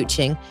of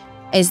coaching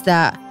is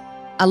that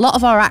a lot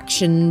of our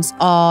actions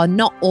are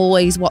not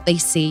always what they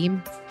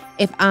seem.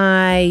 If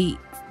I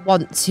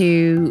want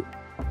to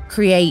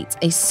create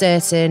a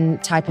certain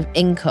type of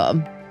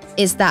income,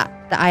 is that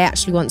I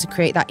actually want to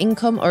create that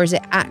income, or is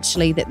it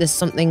actually that there's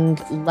something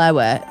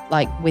lower,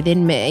 like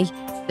within me,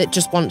 that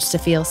just wants to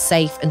feel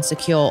safe and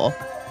secure?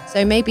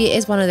 So maybe it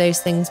is one of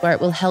those things where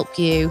it will help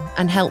you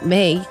and help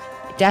me.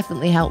 It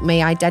definitely helped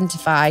me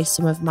identify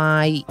some of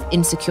my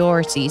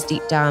insecurities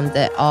deep down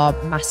that are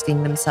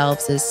masking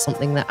themselves as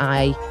something that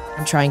I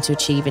am trying to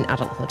achieve in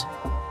adulthood.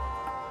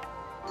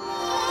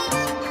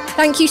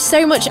 Thank you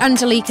so much,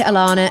 Angelika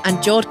Alana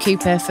and Jord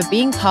Cuiper, for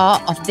being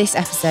part of this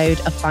episode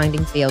of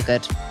Finding Feel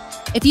Good.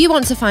 If you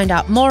want to find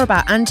out more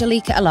about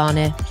Angelika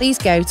Alana, please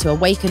go to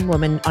Awaken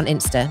Woman on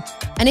Insta.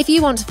 And if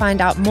you want to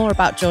find out more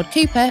about Jord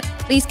Cuiper,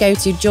 please go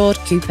to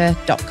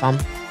jordcuiper.com.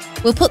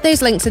 We'll put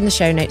those links in the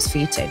show notes for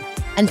you too.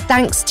 And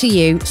thanks to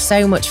you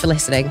so much for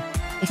listening.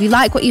 If you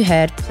like what you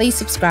heard, please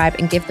subscribe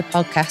and give the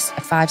podcast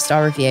a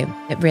 5-star review.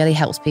 It really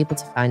helps people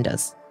to find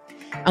us.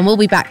 And we'll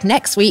be back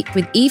next week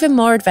with even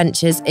more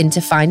adventures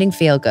into finding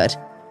feel good.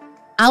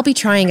 I'll be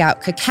trying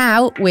out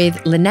cacao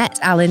with Lynette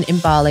Allen in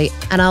Bali,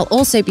 and I'll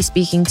also be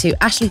speaking to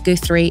Ashley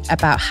Guthrie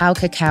about how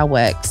cacao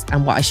works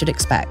and what I should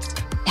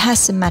expect. It has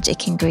some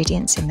magic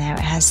ingredients in there. It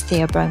has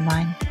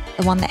theobromine,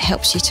 the one that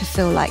helps you to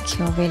feel like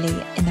you're really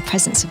in the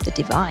presence of the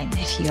divine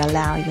if you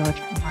allow your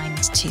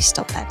mind to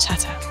stop that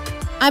chatter.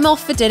 I'm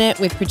off for dinner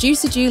with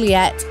producer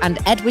Juliet and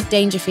Edward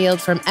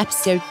Dangerfield from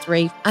episode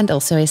 3, and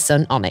also his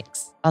son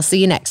Onyx. I'll see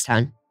you next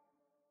time.